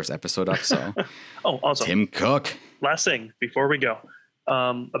put the first episode up. So, awesome. Tim Cook. Last thing before we go,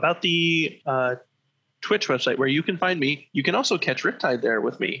 about the Twitch website where you can find me. You can also catch Riptide there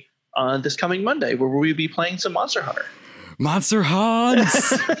with me on this coming Monday, where we'll be playing some Monster Hunter. Monster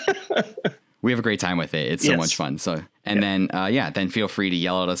Hunts. We have a great time with it. It's so much fun. So, and then feel free to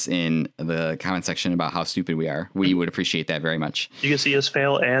yell at us in the comment section about how stupid we are. We would appreciate that very much. You can see us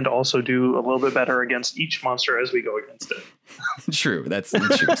fail and also do a little bit better against each monster as we go against it. True. That's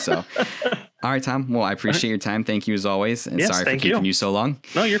true. So, all right, Tom. Well, I appreciate your time. Thank you as always. And sorry for keeping you so long.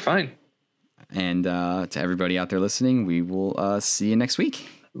 No, you're fine. And to everybody out there listening, we will see you next week.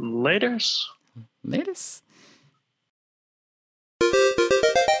 Laters.